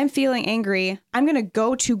saying, I'm feeling angry, I'm going to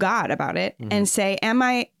go to God about it and say, am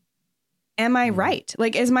I right?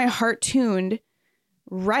 Like, is my heart tuned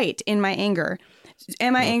right in my anger?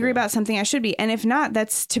 Am I angry about something I should be? And if not,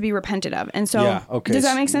 that's to be repented of. And so does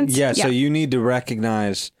that make sense? Yeah. So you need to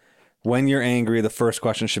recognize when you're angry, the first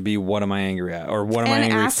question should be, what am I angry at? Or what am I angry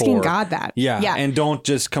for? And asking God that. Yeah. And don't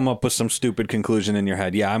just come up with some stupid conclusion in your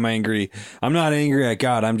head. Yeah, I'm angry. I'm not angry at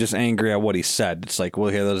God. I'm just angry at what he said. It's like,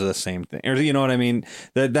 well, yeah, those are the same thing. Or you know what I mean?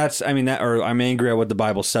 Or I'm angry at what the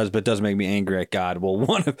Bible says, but it doesn't make me angry at God.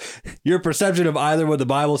 Well, your perception of either what the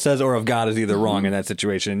Bible says or of God is either wrong in that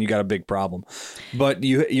situation, and you got a big problem. But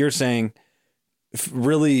you're saying,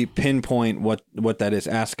 really pinpoint what that is.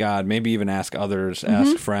 Ask God, maybe even ask others,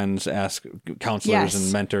 ask friends, ask counselors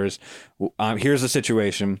and mentors. Here's the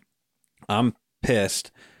situation. I'm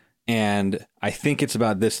pissed and I think it's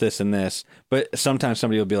about this, and this, but sometimes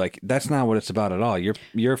somebody will be like, that's not what it's about at all.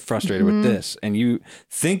 You're frustrated with this, and you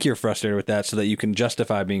think you're frustrated with that so that you can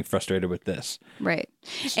justify being frustrated with this. Right.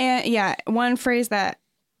 And yeah, one phrase that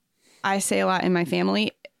I say a lot in my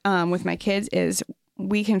family, with my kids is,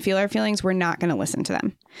 we can feel our feelings. We're not going to listen to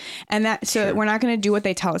them. And we're not going to do what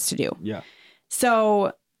they tell us to do. Yeah.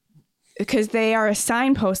 So, because they are a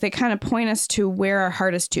signpost, they kind of point us to where our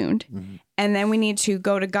heart is tuned. And then we need to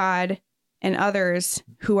go to God and others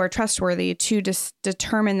who are trustworthy to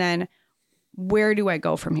determine then, where do I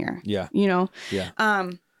go from here? Yeah. You know? Yeah.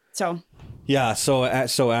 Yeah. So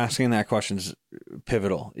asking that question is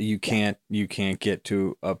pivotal. You can't get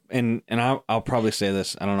to and I'll probably say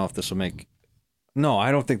this. I don't know if this will make. No,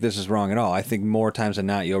 I don't think this is wrong at all. I think more times than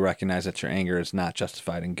not, you'll recognize that your anger is not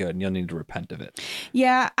justified and good, and you'll need to repent of it.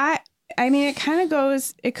 Yeah, I mean, it kind of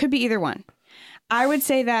goes, it could be either one. I would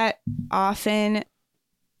say that often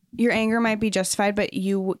your anger might be justified, but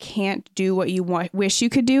you can't do what you wish you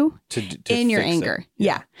could do to in your anger.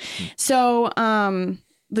 Yeah. So,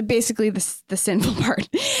 basically the sinful part.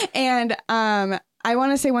 And I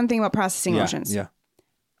want to say one thing about processing emotions. Yeah.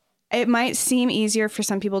 It might seem easier for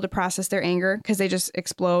some people to process their anger because they just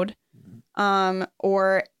explode. The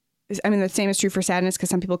same is true for sadness because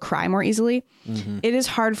some people cry more easily. It is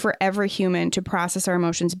hard for every human to process our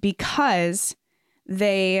emotions because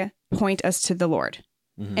they point us to the Lord.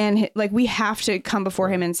 And we have to come before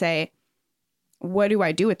him and say, what do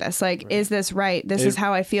I do with this? Is this right? This is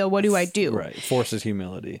how I feel. What do I do? Right. Forces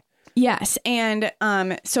humility. Yes. And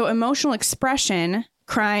so emotional expression,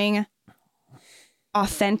 crying,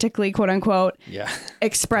 authentically, quote unquote,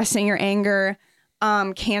 expressing your anger,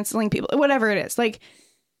 canceling people, whatever it is,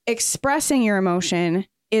 expressing your emotion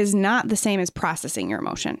is not the same as processing your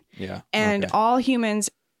emotion. Yeah. And all humans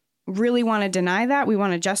really want to deny that. We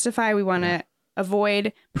want to justify, we want to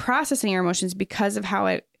avoid processing our emotions because of how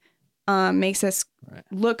it makes us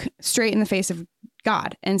look straight in the face of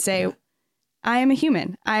God and say, I am a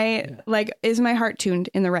human. Is my heart tuned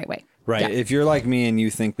in the right way? Right. Yeah. If you're like me and you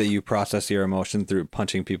think that you process your emotion through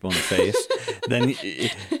punching people in the face, then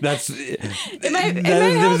it might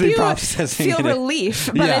help you processing feel relief,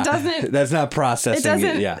 but it doesn't. That's not processing. It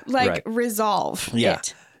doesn't resolve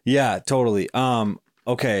it. Yeah, totally.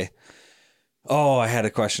 Okay. Oh, I had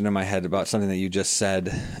a question in my head about something that you just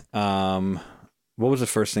said. What was the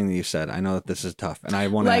first thing that you said? I know that this is tough, and I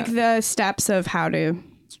want to the steps of how to.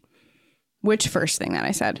 Which first thing that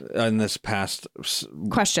I said? In this past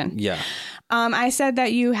question. Yeah. I said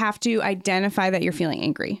that you have to identify that you're feeling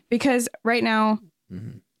angry because right now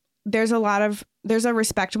there's a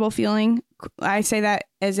respectable feeling. I say that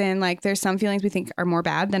as in there's some feelings we think are more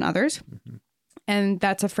bad than others. And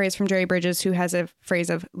that's a phrase from Jerry Bridges, who has a phrase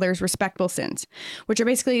of there's respectable sins, which are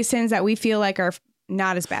basically sins that we feel like are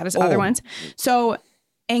not as bad as other ones. So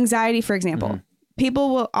anxiety, for example, people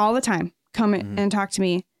will all the time come and talk to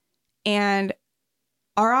me and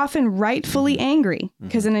are often rightfully angry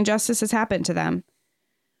because an injustice has happened to them.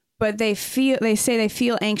 But they say they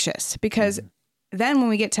feel anxious because then when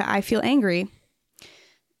we get to I feel angry,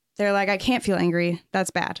 they're like, I can't feel angry. That's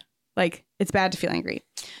bad. It's bad to feel angry.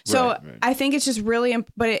 So I think it's just really,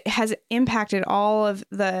 but it has impacted all of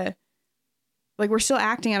the, we're still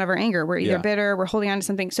acting out of our anger. We're either bitter, we're holding on to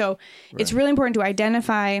something. So it's really important to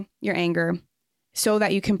identify your anger so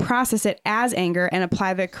that you can process it as anger and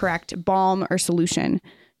apply the correct balm or solution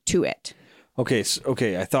to it. Okay.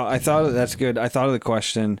 I thought that's good. I thought of the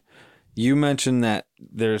question. you mentioned that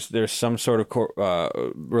there's some sort of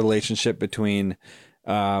relationship between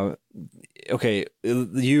okay,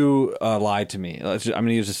 you lied to me. I'm going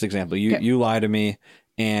to use this example. You lie to me,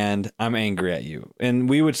 and I'm angry at you. And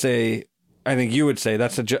we would say, I think you would say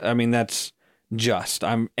that's that's just.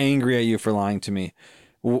 I'm angry at you for lying to me.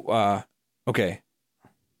 Okay.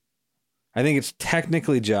 I think it's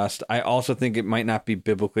technically just. I also think it might not be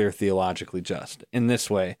biblically or theologically just in this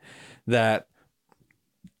way, that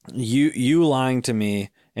you lying to me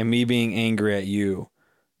and me being angry at you.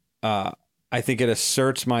 I think it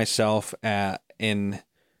asserts myself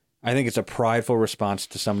I think it's a prideful response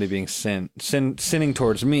to somebody being sinning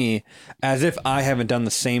towards me, as if I haven't done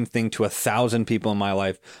the same thing to 1,000 people in my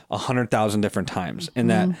life 100,000 different times. And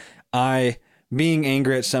that being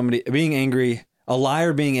angry at somebody, a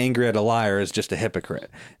liar being angry at a liar is just a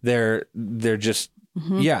hypocrite. They're just,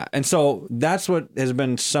 yeah. And so that's what has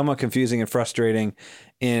been somewhat confusing and frustrating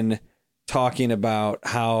in talking about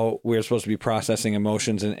how we're supposed to be processing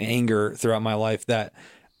emotions and anger throughout my life, that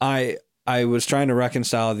I was trying to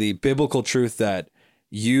reconcile the biblical truth that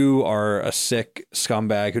you are a sick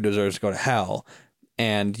scumbag who deserves to go to hell,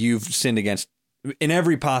 and you've sinned against, in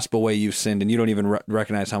every possible way you've sinned, and you don't even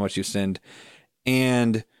recognize how much you sinned.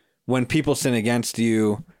 And when people sin against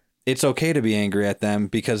you, it's okay to be angry at them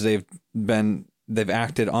because they've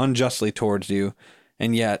acted unjustly towards you,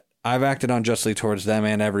 and yet I've acted unjustly towards them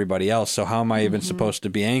and everybody else. So how am I even supposed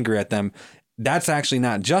to be angry at them? That's actually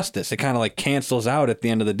not justice. It kind of like cancels out at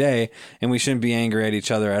the end of the day, and we shouldn't be angry at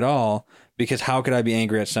each other at all, because how could I be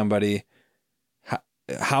angry at somebody?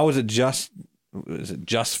 How is it just? Is it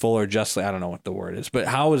justful or justly? I don't know what the word is, but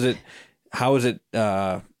how is it?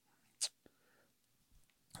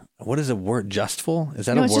 What is a word? Justful? Is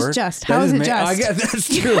that a word? It's just. How is it just? I guess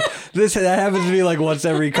that's true. That happens to me like once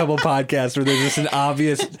every couple podcasts where there's just an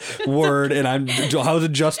obvious word, and how is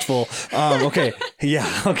it justful? Okay. Yeah.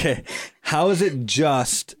 Okay. How is it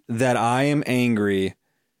just that I am angry?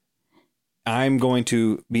 I'm going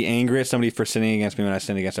to be angry at somebody for sinning against me when I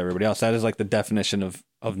sin against everybody else. That is like the definition of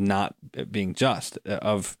not being just,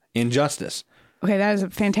 of injustice. Okay. That is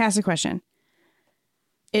a fantastic question.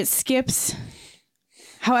 It skips.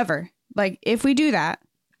 However, like if we do that,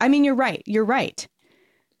 I mean, you're right.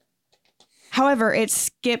 However, it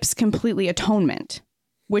skips completely atonement,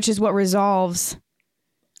 which is what resolves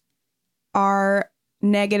our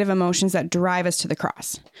negative emotions that drive us to the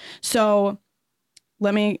cross. So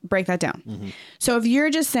let me break that down. Mm-hmm. So if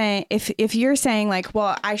you're just saying, if you're saying like,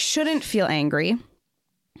 well, I shouldn't feel angry,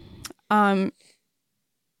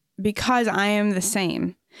 because I am the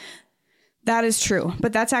same. That is true.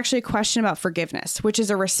 But that's actually a question about forgiveness, which is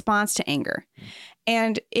a response to anger.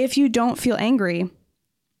 And if you don't feel angry,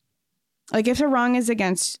 like if a wrong is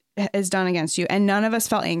done against you, and none of us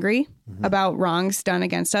felt angry about wrongs done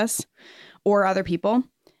against us or other people,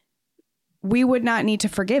 we would not need to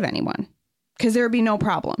forgive anyone because there would be no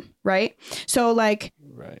problem. Right. So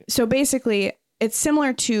so basically it's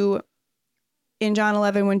similar to in John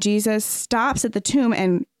 11, when Jesus stops at the tomb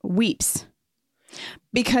and weeps.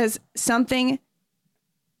 Because something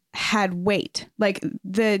had weight, like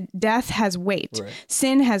the death has weight, right.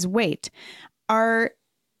 Sin has weight. Our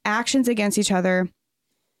actions against each other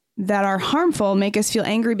that are harmful make us feel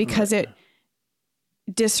angry because it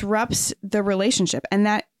disrupts the relationship. And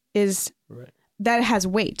that has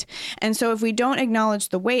weight. And so if we don't acknowledge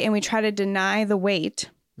the weight and we try to deny the weight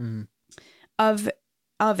of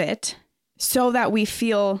it so that we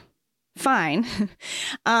feel fine,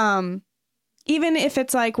 even if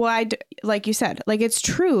it's like, well, like you said, like it's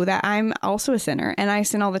true that I'm also a sinner and I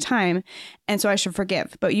sin all the time. And so I should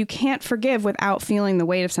forgive. But you can't forgive without feeling the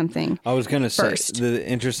weight of something. I was going to say the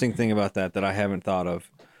interesting thing about that I haven't thought of,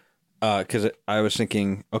 because I was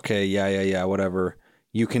thinking, okay, yeah, whatever.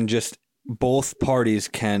 You can just, both parties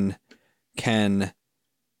can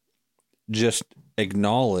just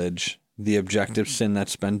acknowledge the objective sin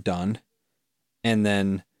that's been done and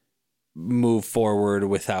then move forward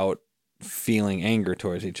without feeling anger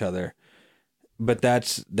towards each other. But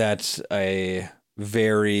that's a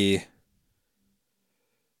very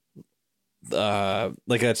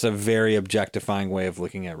that's a very objectifying way of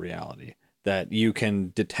looking at reality, that you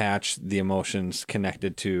can detach the emotions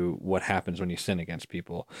connected to what happens when you sin against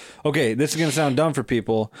people. Okay, this is going to sound dumb for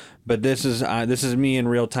people, but this is me in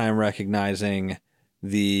real time recognizing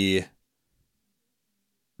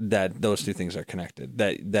that those two things are connected.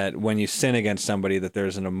 That when you sin against somebody, that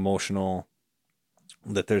there's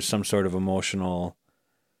some sort of emotional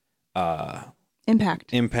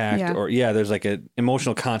impact, or there's like an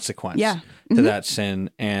emotional consequence to that sin,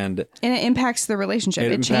 and it impacts the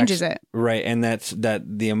relationship. It changes it, right? And that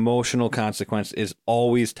the emotional consequence is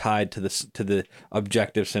always tied to the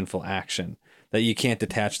objective sinful action. That you can't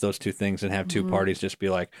detach those two things and have two parties just be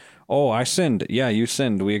like, oh, I sinned. Yeah, you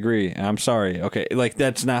sinned. We agree. I'm sorry. Okay. Like,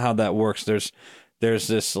 that's not how that works. There's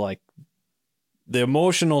this, like, the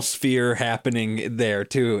emotional sphere happening there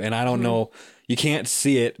too. And I don't know, you can't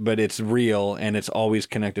see it, but it's real and it's always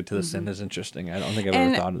connected to the sin. Is interesting. I don't think I've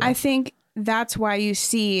ever thought of that. I think that's why you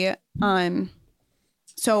see,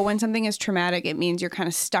 so when something is traumatic, it means you're kind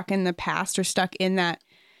of stuck in the past or stuck in that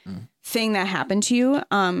thing that happened to you.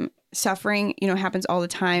 Suffering, happens all the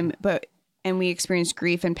time, and we experience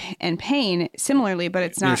grief and pain similarly, but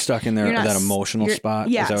it's not. You're stuck in there, that emotional spot.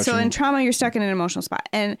 Yeah. So in trauma, you're stuck in an emotional spot.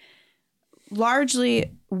 And largely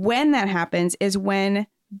when that happens is when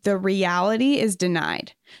the reality is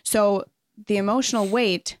denied. So the emotional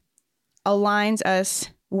weight aligns us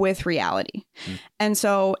with reality. And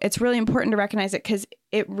so it's really important to recognize it, because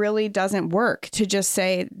it really doesn't work to just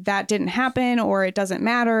say that didn't happen or it doesn't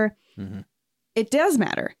matter. It does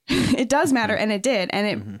matter. It does matter. And it did. And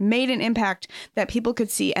it made an impact that people could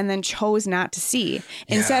see and then chose not to see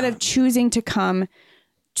instead of choosing to come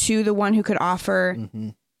to the one who could offer,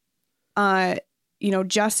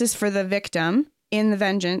 justice for the victim in the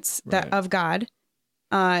vengeance of God.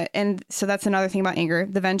 And so that's another thing about anger.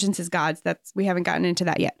 The vengeance is God's. We haven't gotten into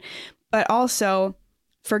that yet, but also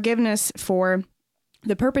forgiveness for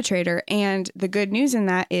the perpetrator. And the good news in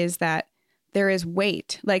that is that there is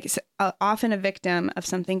weight. Like, often a victim of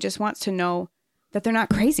something just wants to know that they're not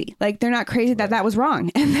crazy. Like, they're not crazy, that was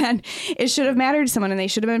wrong, and that it should have mattered to someone and they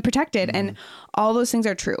should have been protected. And all those things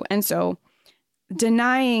are true. And so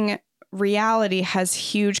denying reality has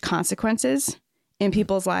huge consequences in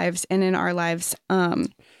people's lives and in our lives.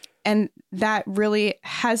 And that really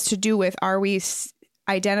has to do with, are we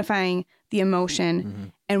identifying the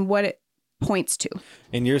emotion and what it points to?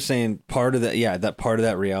 And you're saying part of that, that part of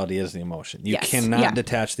that reality is the emotion. You cannot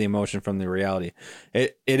detach the emotion from the reality.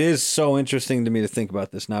 It is so interesting to me to think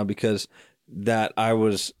about this now, because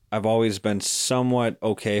I've always been somewhat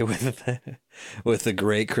okay with the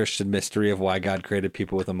great Christian mystery of why God created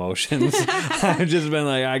people with emotions. I've just been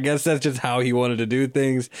like, I guess that's just how he wanted to do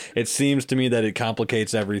things. It seems to me that it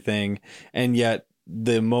complicates everything, and yet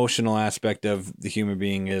the emotional aspect of the human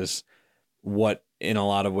being is what in a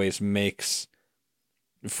lot of ways makes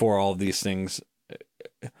for all of these things.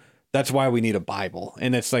 That's why we need a Bible.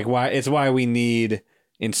 And it's why we need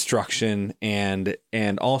instruction, and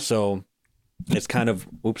also it's kind of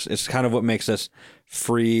what makes us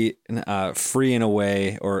free in a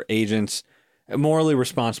way, or agents morally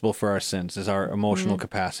responsible for our sins, is our emotional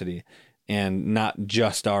capacity, and not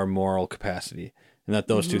just our moral capacity. And that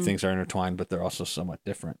those two things are intertwined, but they're also somewhat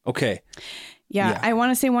different. Okay. Yeah. I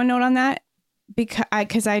want to say one note on that,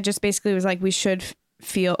 because I just basically was like, we should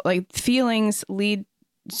feel like feelings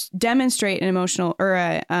demonstrate an emotional or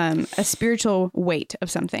a spiritual weight of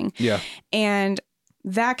something. Yeah. And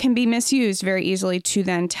that can be misused very easily to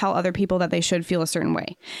then tell other people that they should feel a certain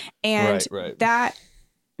way. And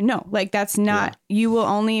that's not,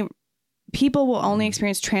 people will only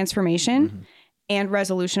experience transformation and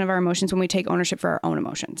resolution of our emotions when we take ownership for our own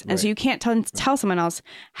emotions. And so you can't tell someone else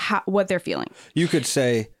what they're feeling. You could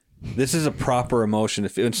say, this is a proper emotion.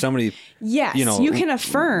 If somebody, you can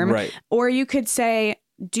affirm, or you could say,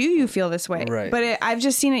 do you feel this way? Right. But I've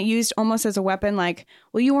just seen it used almost as a weapon. Like,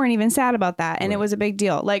 well, you weren't even sad about that, and it was a big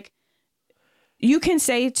deal. Like, you can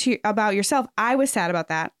say about yourself, I was sad about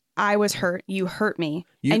that. I was hurt. You hurt me,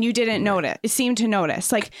 and you didn't notice. It seemed to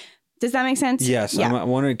notice. Like, does that make sense? Yes. Yeah. I'm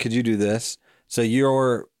wondering, could you do this? So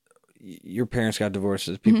your parents got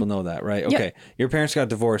divorced. People know that, right? Okay. Yep. Your parents got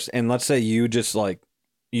divorced, and let's say you just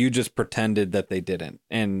pretended that they didn't,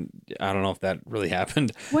 and I don't know if that really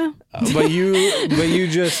happened. Well, but you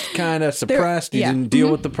just kind of suppressed. You didn't deal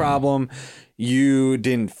with the problem. You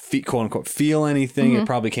didn't quote unquote feel anything. It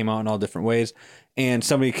probably came out in all different ways. And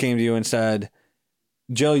somebody came to you and said,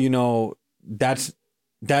 "Jill, that's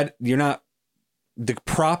you're not the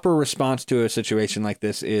proper response to a situation like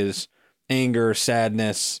this is anger,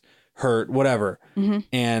 sadness, hurt, whatever."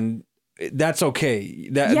 And that's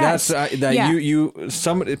okay.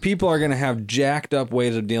 Some people are going to have jacked up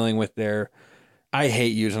ways of dealing with their, I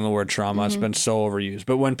hate using the word trauma. It's been so overused,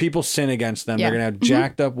 but when people sin against them, they're going to have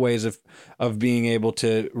jacked up ways of being able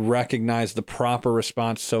to recognize the proper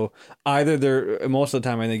response. So most of the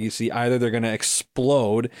time, I think you see either they're going to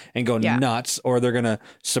explode and go nuts, or they're going to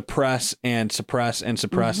suppress and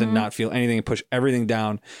not feel anything and push everything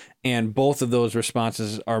down. And both of those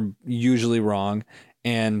responses are usually wrong.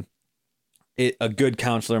 And a good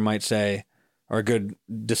counselor might say, or a good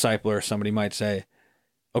discipler or somebody might say,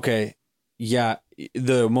 okay, yeah,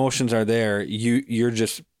 the emotions are there. You're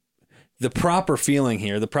just, the proper feeling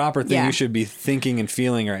here, the proper thing you should be thinking and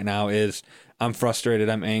feeling right now is, I'm frustrated,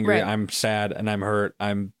 I'm angry, I'm sad, and I'm hurt,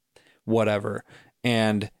 I'm whatever.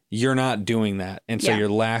 And you're not doing that. And so you're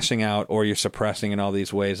lashing out or you're suppressing in all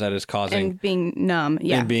these ways that is causing. And being numb.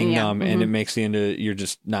 Yeah. And being numb. And it makes you into, you're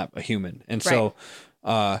just not a human. And so,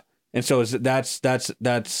 that's,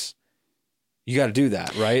 you got to do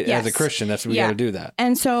that, right? Yes. As a Christian, that's what we got to do that.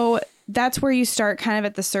 And so that's where you start kind of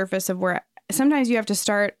at the surface of where sometimes you have to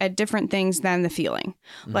start at different things than the feeling.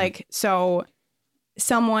 Like, so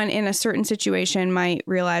someone in a certain situation might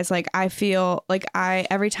realize, like, I feel like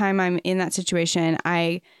every time I'm in that situation,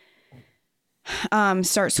 I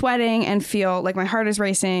start sweating and feel like my heart is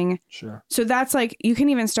racing. Sure. So that's like, you can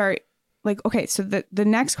even start like, okay, so the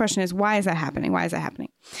next question is, why is that happening? Why is that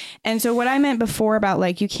happening? And so what I meant before about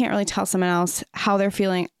like, you can't really tell someone else how they're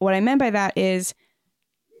feeling. What I meant by that is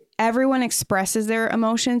everyone expresses their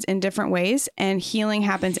emotions in different ways and healing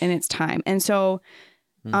happens in its time. And so,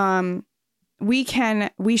 we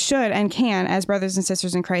should and can, as brothers and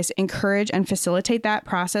sisters in Christ, encourage and facilitate that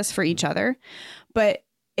process for each other. But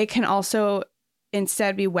it can also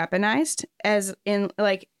instead be weaponized as in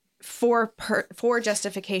like for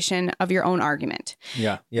justification of your own argument.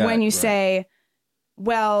 Yeah. When you say,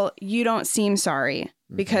 well, you don't seem sorry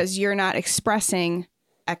because you're not expressing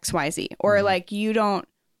XYZ, or like you don't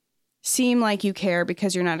seem like you care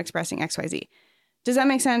because you're not expressing XYZ. Does that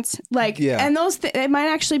make sense? Like, and those, it might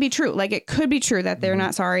actually be true. Like, it could be true that they're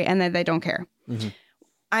not sorry and that they don't care.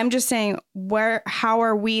 I'm just saying, how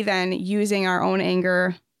are we then using our own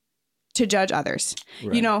anger to judge others?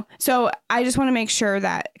 Right. You know, so I just want to make sure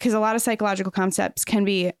that, because a lot of psychological concepts can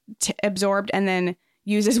be absorbed and then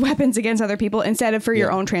used as weapons against other people instead of for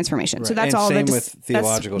your own transformation. Right. So that's and all. Same with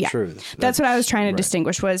theological truth. That's what I was trying to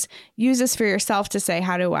distinguish, was use this for yourself to say,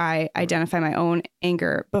 how do I identify my own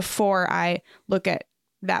anger before I look at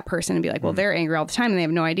that person and be like, well, they're angry all the time and they have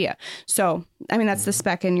no idea. So, I mean, that's the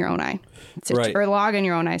speck in your own eye, or log in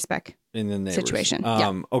your own eye speck in the situation.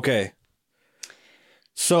 Okay.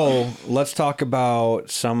 So let's talk about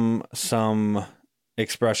some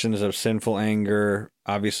expressions of sinful anger.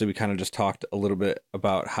 Obviously, we kind of just talked a little bit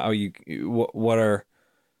about how what are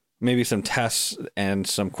maybe some tests and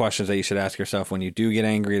some questions that you should ask yourself when you do get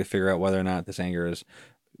angry to figure out whether or not this anger is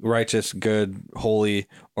righteous, good, holy,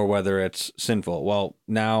 or whether it's sinful. Well,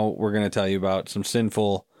 now we're going to tell you about some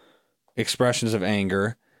sinful expressions of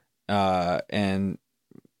anger, and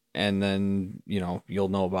then, you know, you'll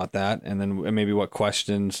know about that, and then maybe what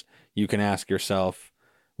questions you can ask yourself.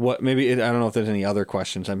 I don't know if there's any other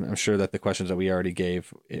questions. I'm sure that the questions that we already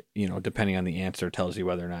gave, you know, depending on the answer, tells you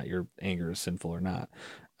whether or not your anger is sinful or not.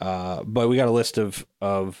 But we got a list of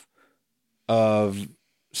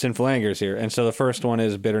sinful angers here. And so the first one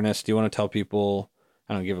is bitterness. Do you want to tell people,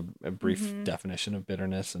 give a brief definition of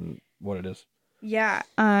bitterness and what it is? Yeah.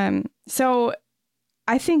 So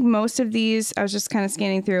I think most of these, I was just kind of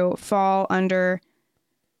scanning through, fall under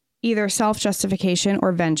either self-justification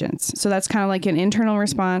or vengeance. So that's kind of like an internal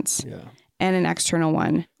response and an external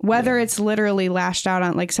one, whether it's literally lashed out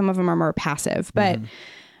on, like some of them are more passive, but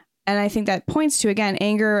and I think that points to, again,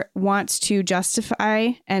 anger wants to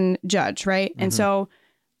justify and judge, right? And so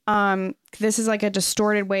this is like a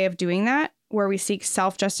distorted way of doing that, where we seek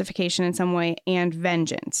self-justification in some way and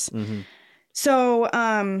vengeance. So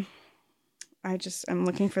I'm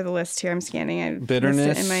looking for the list here. I'm scanning.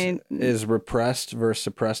 Bitterness is repressed versus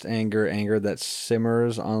suppressed anger that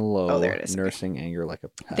simmers on low. Oh, there it is. Nursing anger like a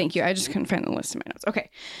pet. Thank you. I just couldn't find the list in my notes.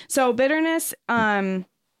 Okay. So bitterness,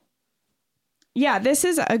 this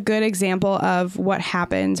is a good example of what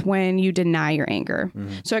happens when you deny your anger.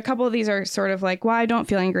 So a couple of these are sort of like, well, I don't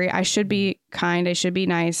feel angry. I should be kind. I should be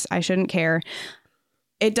nice. I shouldn't care.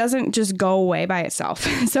 It doesn't just go away by itself.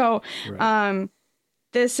 So,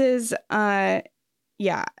 this is, as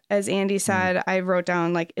Andy said, I wrote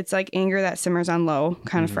down, like, it's like anger that simmers on low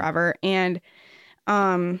kind of forever. And,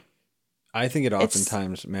 I think it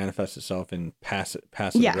oftentimes manifests itself in passive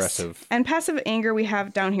aggressive. And passive anger we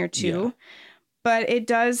have down here too, but it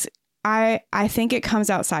does, I think it comes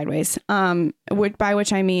out sideways, by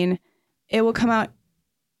which I mean, it will come out,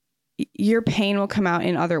 your pain will come out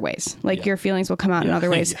in other ways. Like your feelings will come out in other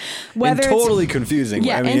ways. Whether in totally confusing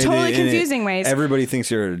ways. In totally confusing ways. Everybody thinks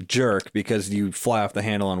you're a jerk because you fly off the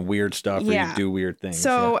handle on weird stuff or you do weird things.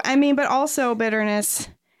 So, but also bitterness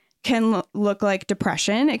can look like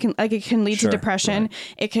depression. It can lead to depression.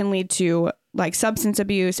 Right. It can lead to like substance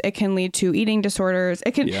abuse. It can lead to eating disorders.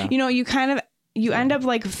 It can, you end up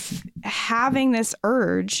like having this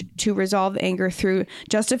urge to resolve the anger through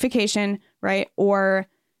justification, right? Or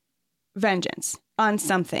vengeance on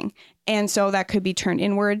something. And so that could be turned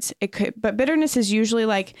inwards. But bitterness is usually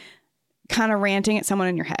like kind of ranting at someone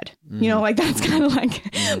in your head, you know, like that's kind of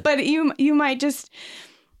like, but you might just,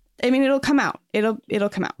 I mean, it'll come out. It'll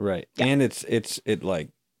come out. Right. Yeah. And it's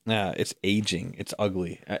aging. It's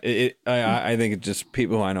ugly. I think it just,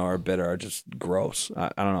 people who I know are bitter are just gross.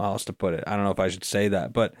 I don't know how else to put it. I don't know if I should say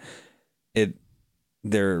that, but it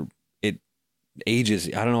ages.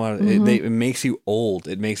 I don't know how it makes you old.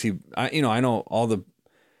 It makes you, I know all the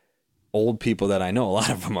old people that I know, a lot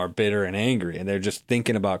of them are bitter and angry, and they're just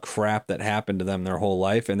thinking about crap that happened to them their whole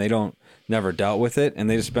life, and they never dealt with it, and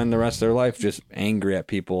they just spend the rest of their life just angry at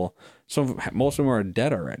people. So most of them are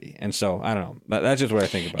dead already, and so I don't know. That's just what I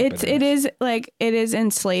think about. It is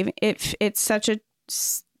enslaving. It's such a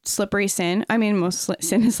slippery sin. I mean, most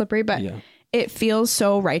sin is slippery, but it feels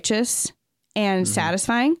so righteous and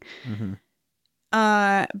satisfying.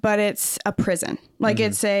 But it's a prison. Like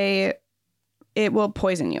it will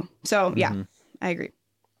poison you. So yeah, I agree.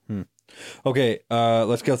 Okay.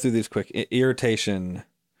 Let's go through these quick. Irritation.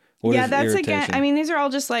 What is that's irritation? Again, I mean, these are all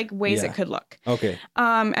just like ways it could look. Okay.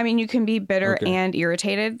 I mean, you can be bitter and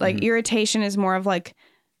irritated. Like irritation is more of like,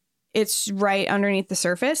 it's right underneath the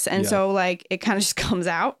surface. And so like, it kind of just comes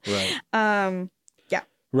out. Right. Yeah.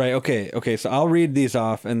 Right. Okay. Okay. So I'll read these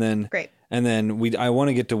off and then, and then I want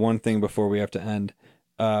to get to one thing before we have to end.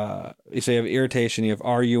 So you have irritation, you have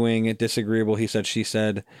arguing, disagreeable, he said, she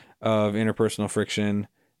said, of interpersonal friction.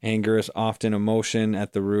 Anger is often emotion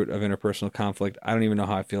at the root of interpersonal conflict. I don't even know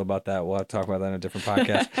how I feel about that. We'll have to talk about that in a different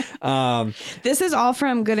podcast. This is all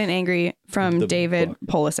from Good and Angry from David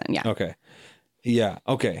Polison. Yeah. Okay. Yeah.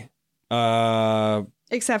 Okay.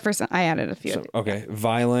 Except for I added a few. Okay.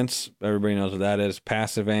 Violence. Everybody knows what that is.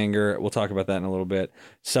 Passive anger. We'll talk about that in a little bit.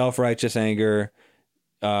 Self-righteous anger.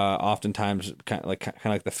 Oftentimes kind of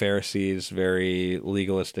like the Pharisees, very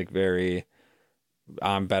legalistic, very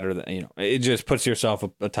I'm better than, it just puts yourself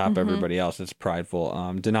atop everybody else. It's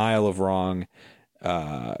prideful. Denial of wrong.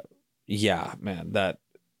 That's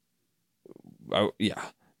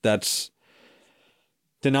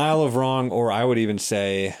denial of wrong, or I would even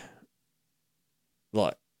say,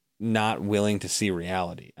 look, not willing to see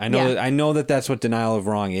reality. I know that that's what denial of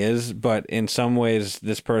wrong is, but in some ways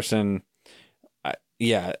this person,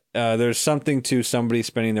 there's something to somebody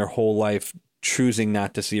spending their whole life choosing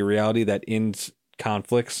not to see reality that in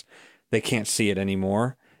conflicts, they can't see it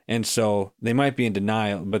anymore. And so they might be in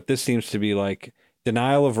denial, but this seems to be like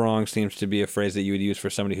denial of wrong seems to be a phrase that you would use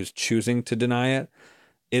for somebody who's choosing to deny it.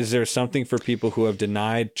 Is there something for people who have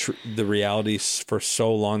denied the reality for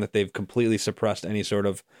so long that they've completely suppressed any sort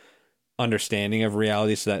of understanding of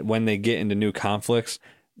reality, so that when they get into new conflicts,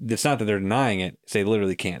 it's not that they're denying it, they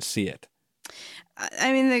literally can't see it?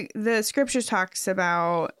 I mean, the scriptures talks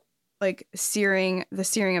about like the searing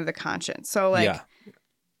of the conscience. So like,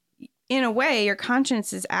 in a way, your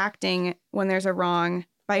conscience is acting when there's a wrong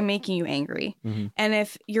by making you angry. And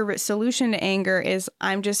if your solution to anger is,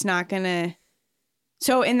 I'm just not going to.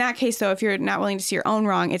 So in that case, though, if you're not willing to see your own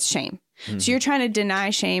wrong, it's shame. So you're trying to deny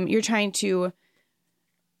shame. You're trying to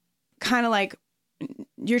kind of like,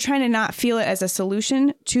 you're trying to not feel it as a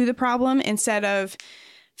solution to the problem instead of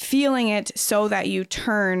feeling it so that you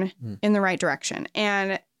turn in the right direction.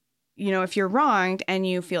 And, if you're wronged and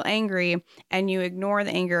you feel angry and you ignore the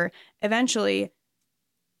anger, eventually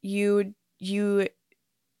you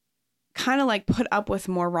kind of like put up with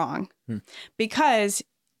more wrong because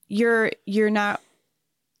you're not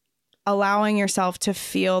allowing yourself to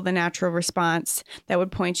feel the natural response that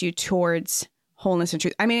would point you towards wholeness and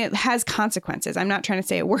truth. I mean, it has consequences. I'm not trying to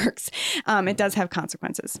say it works. It does have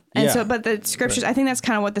consequences. And so, but the scriptures, I think that's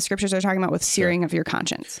kind of what the scriptures are talking about with searing of your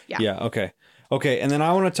conscience. Yeah. Yeah. Okay. Okay. And then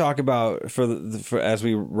I want to talk about for as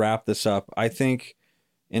we wrap this up, I think,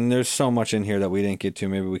 and there's so much in here that we didn't get to,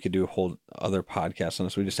 maybe we could do a whole other podcast on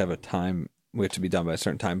this. We just have a time. We have to be done by a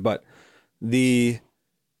certain time, but I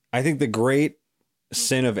think the great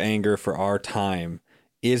sin of anger for our time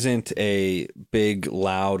isn't a big,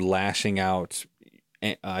 loud lashing out.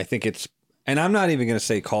 I think it's, and I'm not even going to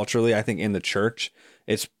say culturally, I think in the church,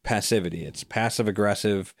 it's passivity. It's passive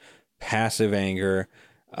aggressive, passive anger,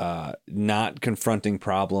 not confronting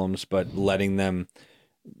problems, but letting them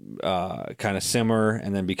kind of simmer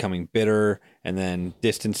and then becoming bitter and then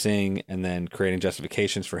distancing and then creating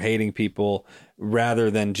justifications for hating people rather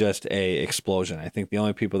than just a explosion. I think the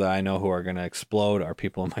only people that I know who are going to explode are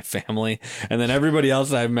people in my family. And then everybody else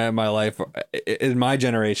that I've met in my life, in my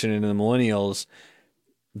generation and in the millennials,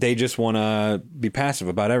 they just want to be passive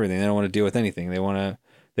about everything. They don't want to deal with anything.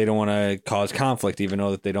 They they don't want to cause conflict, even though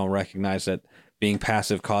that they don't recognize that being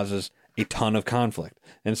passive causes a ton of conflict.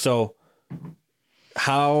 And so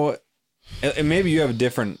and maybe you have a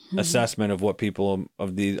different assessment of what people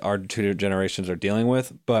of our two generations are dealing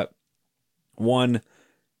with, but one,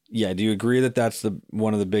 yeah, do you agree that that's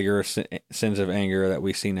one of the bigger sins of anger that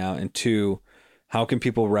we see now? And two, how can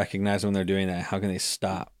people recognize when they're doing that? How can they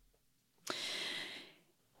stop?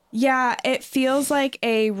 Yeah, it feels like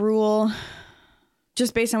a rule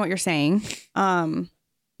just based on what you're saying.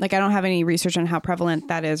 Like I don't have any research on how prevalent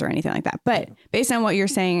that is or anything like that. But based on what you're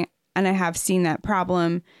saying, and I have seen that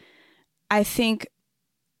problem, I think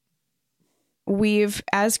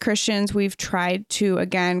as Christians, we've tried to,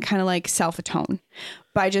 again, kind of like self-atone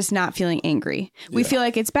by just not feeling angry. Yeah. We feel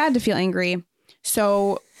like it's bad to feel angry.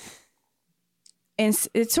 So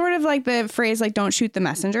it's sort of like the phrase, like, don't shoot the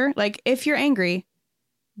messenger. Like, if you're angry,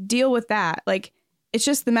 deal with that. Like, it's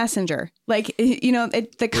just the messenger. Like,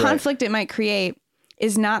 the conflict it might create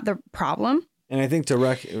is not the problem. And I think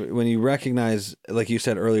when you recognize, like you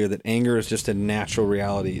said earlier, that anger is just a natural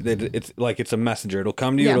reality, that it's a messenger. It'll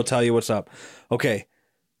come to you. Yeah. It'll tell you what's up. Okay.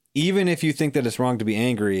 Even if you think that it's wrong to be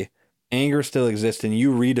angry, anger still exists, and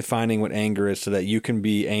you redefining what anger is so that you can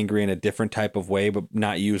be angry in a different type of way, but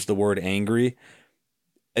not use the word angry.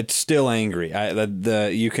 It's still angry.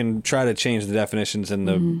 You can try to change the definitions and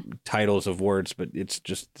the titles of words, but it's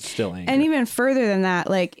just still angry. And even further than that,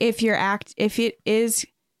 like if it is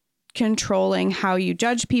controlling how you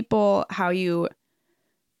judge people, how you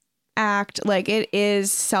act, like it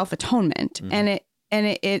is self-atonement, and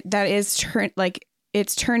it's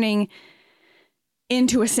turning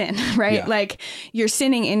into a sin, right? Yeah. Like you're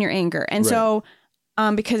sinning in your anger, and so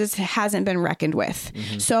because it hasn't been reckoned with.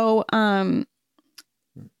 So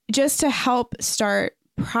just to help start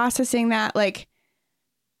processing that, like,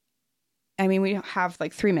 I mean, we have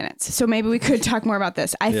like 3 minutes, so maybe we could talk more about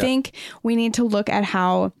this. I think we need to look at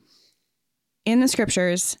how in the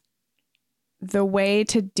scriptures, the way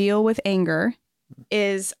to deal with anger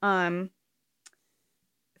is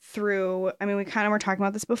through, I mean, we kind of were talking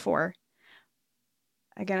about this before.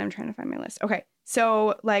 Again, I'm trying to find my list. Okay.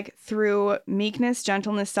 So like through meekness,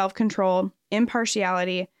 gentleness, self-control,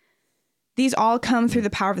 impartiality, these all come through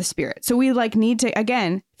the power of the Spirit. So we like need to,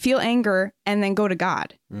 again, feel anger and then go to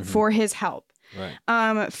God for his help.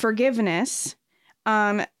 Right. Forgiveness,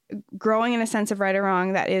 growing in a sense of right or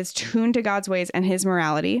wrong that is tuned to God's ways and his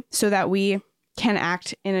morality so that we can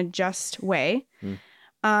act in a just way.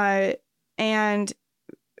 And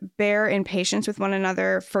bear in patience with one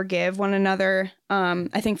another, forgive one another.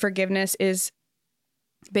 I think forgiveness is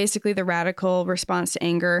basically the radical response to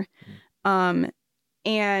anger,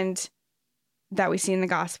 and that we see in the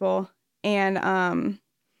gospel, and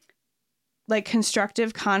like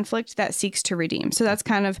constructive conflict that seeks to redeem. So that's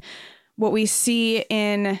kind of what we see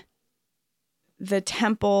in the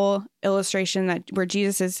temple illustration where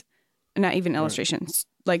Jesus is not even illustrations,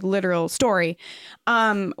 like literal story,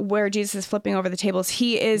 where Jesus is flipping over the tables.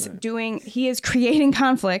 He is creating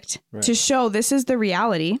conflict to show this is the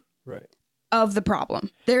reality of the problem.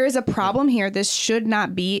 There is a problem here. This should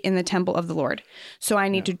not be in the temple of the Lord. So I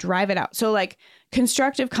need to drive it out. So like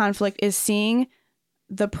constructive conflict is seeing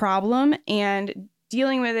the problem and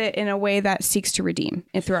dealing with it in a way that seeks to redeem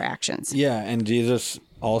it through our actions. Yeah. And Jesus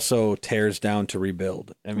also tears down to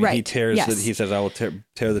rebuild. I mean, he tears he says, I will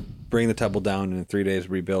bring the temple down and in 3 days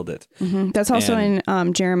rebuild it. That's also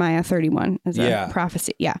in Jeremiah 31 as a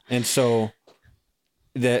prophecy. Yeah. And so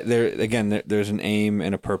there's an aim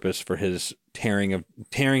and a purpose for his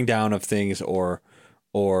tearing down of things or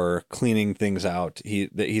cleaning things out.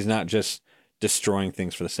 He's not just destroying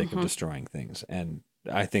things for the sake of destroying things. And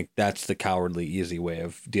I think that's the cowardly, easy way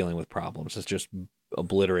of dealing with problems. It's just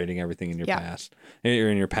obliterating everything in your past or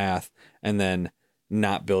in your path, and then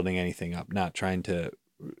not building anything up, not trying to.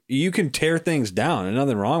 You can tear things down, and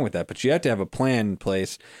nothing wrong with that, but you have to have a plan in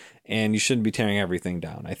place, and you shouldn't be tearing everything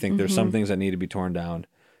down. I think there's some things that need to be torn down,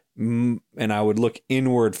 and I would look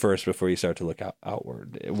inward first before you start to look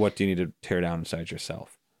outward. What do you need to tear down inside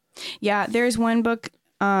yourself? Yeah, there's one book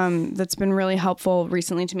that's been really helpful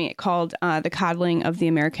recently to me called The Coddling of the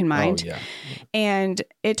American Mind. And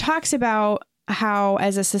it talks about how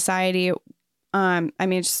as a society, I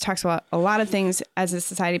mean, it just talks about a lot of things as a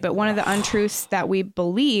society, but one of the untruths that we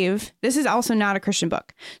believe, this is also not a Christian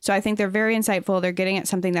book. So I think they're very insightful. They're getting at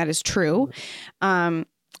something that is true. And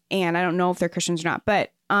I don't know if they're Christians or not,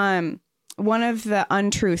 but one of the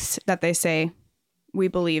untruths that they say we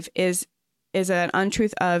believe is an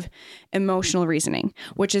untruth of emotional reasoning,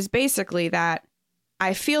 which is basically that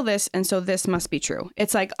I feel this, and so this must be true.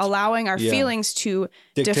 It's like allowing our feelings to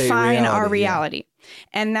Dictate define reality, our reality.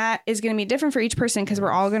 And that is going to be different for each person because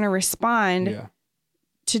we're all going to respond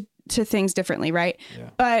to things differently, right? Yeah.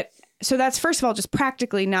 But so that's, first of all, just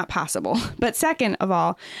practically not possible. But second of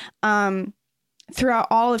all, throughout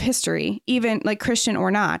all of history, even like Christian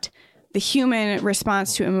or not, the human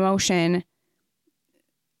response to emotion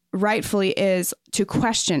rightfully is to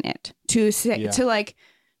question it, to say,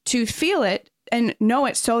 to feel it and know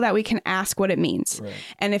it so that we can ask what it means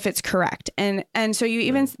and if it's correct. And so you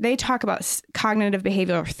even, they talk about cognitive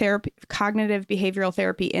behavioral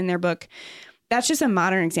therapy in their book. That's just a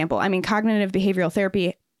modern example. I mean, cognitive behavioral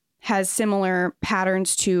therapy has similar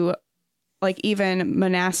patterns to like even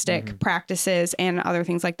monastic practices and other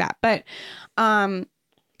things like that. But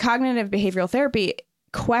cognitive behavioral therapy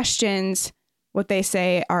questions what they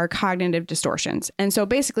say are cognitive distortions. And so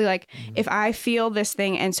basically, like, if I feel this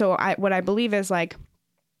thing, and so what I believe is like,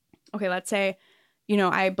 okay, let's say, you know,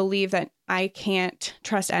 I believe that I can't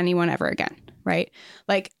trust anyone ever again, right?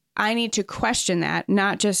 Like, I need to question that,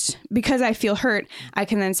 not just because I feel hurt. I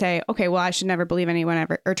can then say, okay, well, I should never believe anyone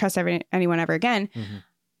ever or trust anyone ever again.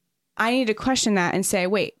 I need to question that and say,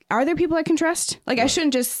 wait, are there people I can trust? Like, I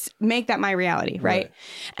shouldn't just make that my reality, right?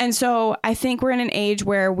 And so I think we're in an age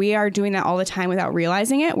where we are doing that all the time without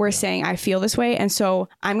realizing it. We're saying, I feel this way, and so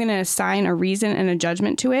I'm going to assign a reason and a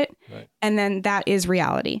judgment to it, and then that is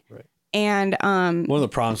reality. And one of the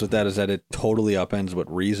problems with that is that it totally upends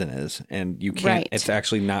what reason is, and you can't. It's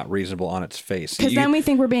actually not reasonable on its face. Because then we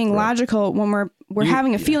think we're being logical when we're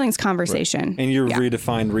having a feelings conversation, and you've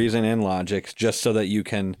redefined reason and logic just so that you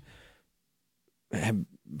can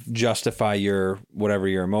justify your whatever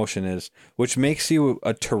your emotion is, which makes you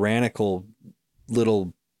a tyrannical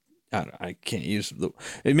little. I can't use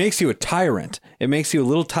it makes you a tyrant. It makes you a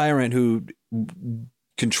little tyrant who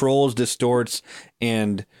controls, distorts,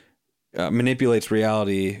 and manipulates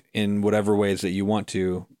reality in whatever ways that you want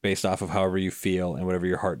to, based off of however you feel and whatever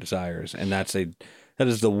your heart desires. And that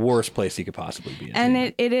is the worst place you could possibly be in.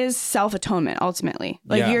 And it is self-atonement ultimately.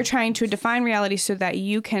 Like you're trying to define reality so that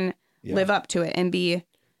you can live up to it and be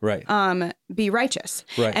righteous.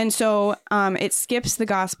 And so it skips the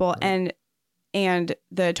gospel and the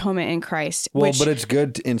atonement in Christ. Well, but it's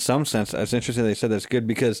good in some sense. It's interesting they said that's good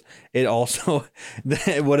because it also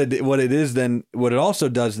what it also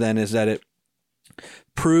does then is that it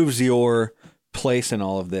proves your place in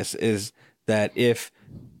all of this, is that if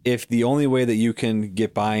the only way that you can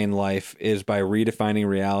get by in life is by redefining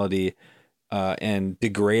reality and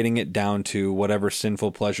degrading it down to whatever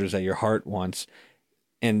sinful pleasures that your heart wants,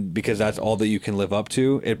 and because that's all that you can live up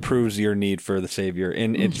to, it proves your need for the Savior,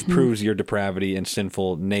 and it proves your depravity and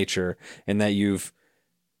sinful nature, and that your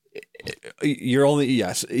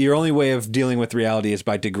only way of dealing with reality is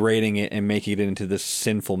by degrading it and making it into this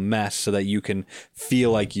sinful mess so that you can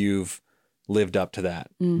feel like you've lived up to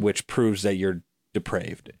that, which proves that you're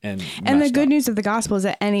depraved and the good news of the gospel is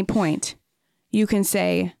at any point you can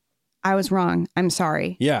say, I was wrong. I'm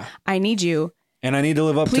sorry. Yeah. I need you. And I need to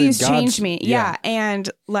live up Please to God's... change me. Yeah. And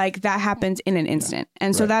like that happens in an instant.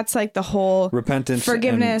 And so that's like the whole repentance,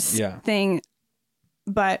 forgiveness thing.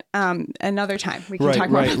 But another time we can talk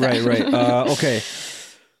about that. Right. Okay.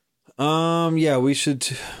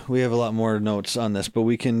 We have a lot more notes on this, but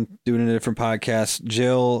we can do it in a different podcast.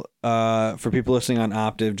 Jill, for people listening on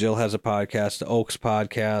Optiv, Jill has a podcast, the Oaks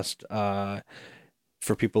podcast.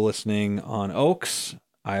 For people listening on Oaks,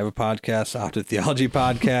 I have a podcast, Optiv Theology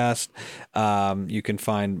Podcast. You can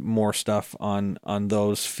find more stuff on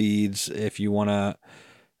those feeds if you wanna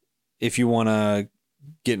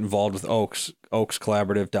get involved with Oaks,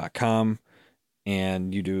 oakscollaborative.com,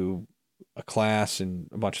 and you do a class and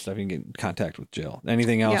a bunch of stuff. You can get in contact with Jill.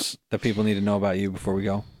 Anything else that people need to know about you before we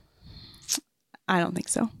go? I don't think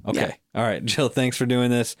so. Okay. Yeah. All right. Jill, thanks for doing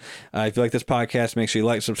this. If you like this podcast, make sure you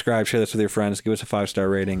like, subscribe, share this with your friends, give us a 5-star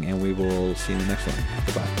rating, and we will see you in the next one.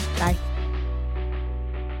 Goodbye. Bye.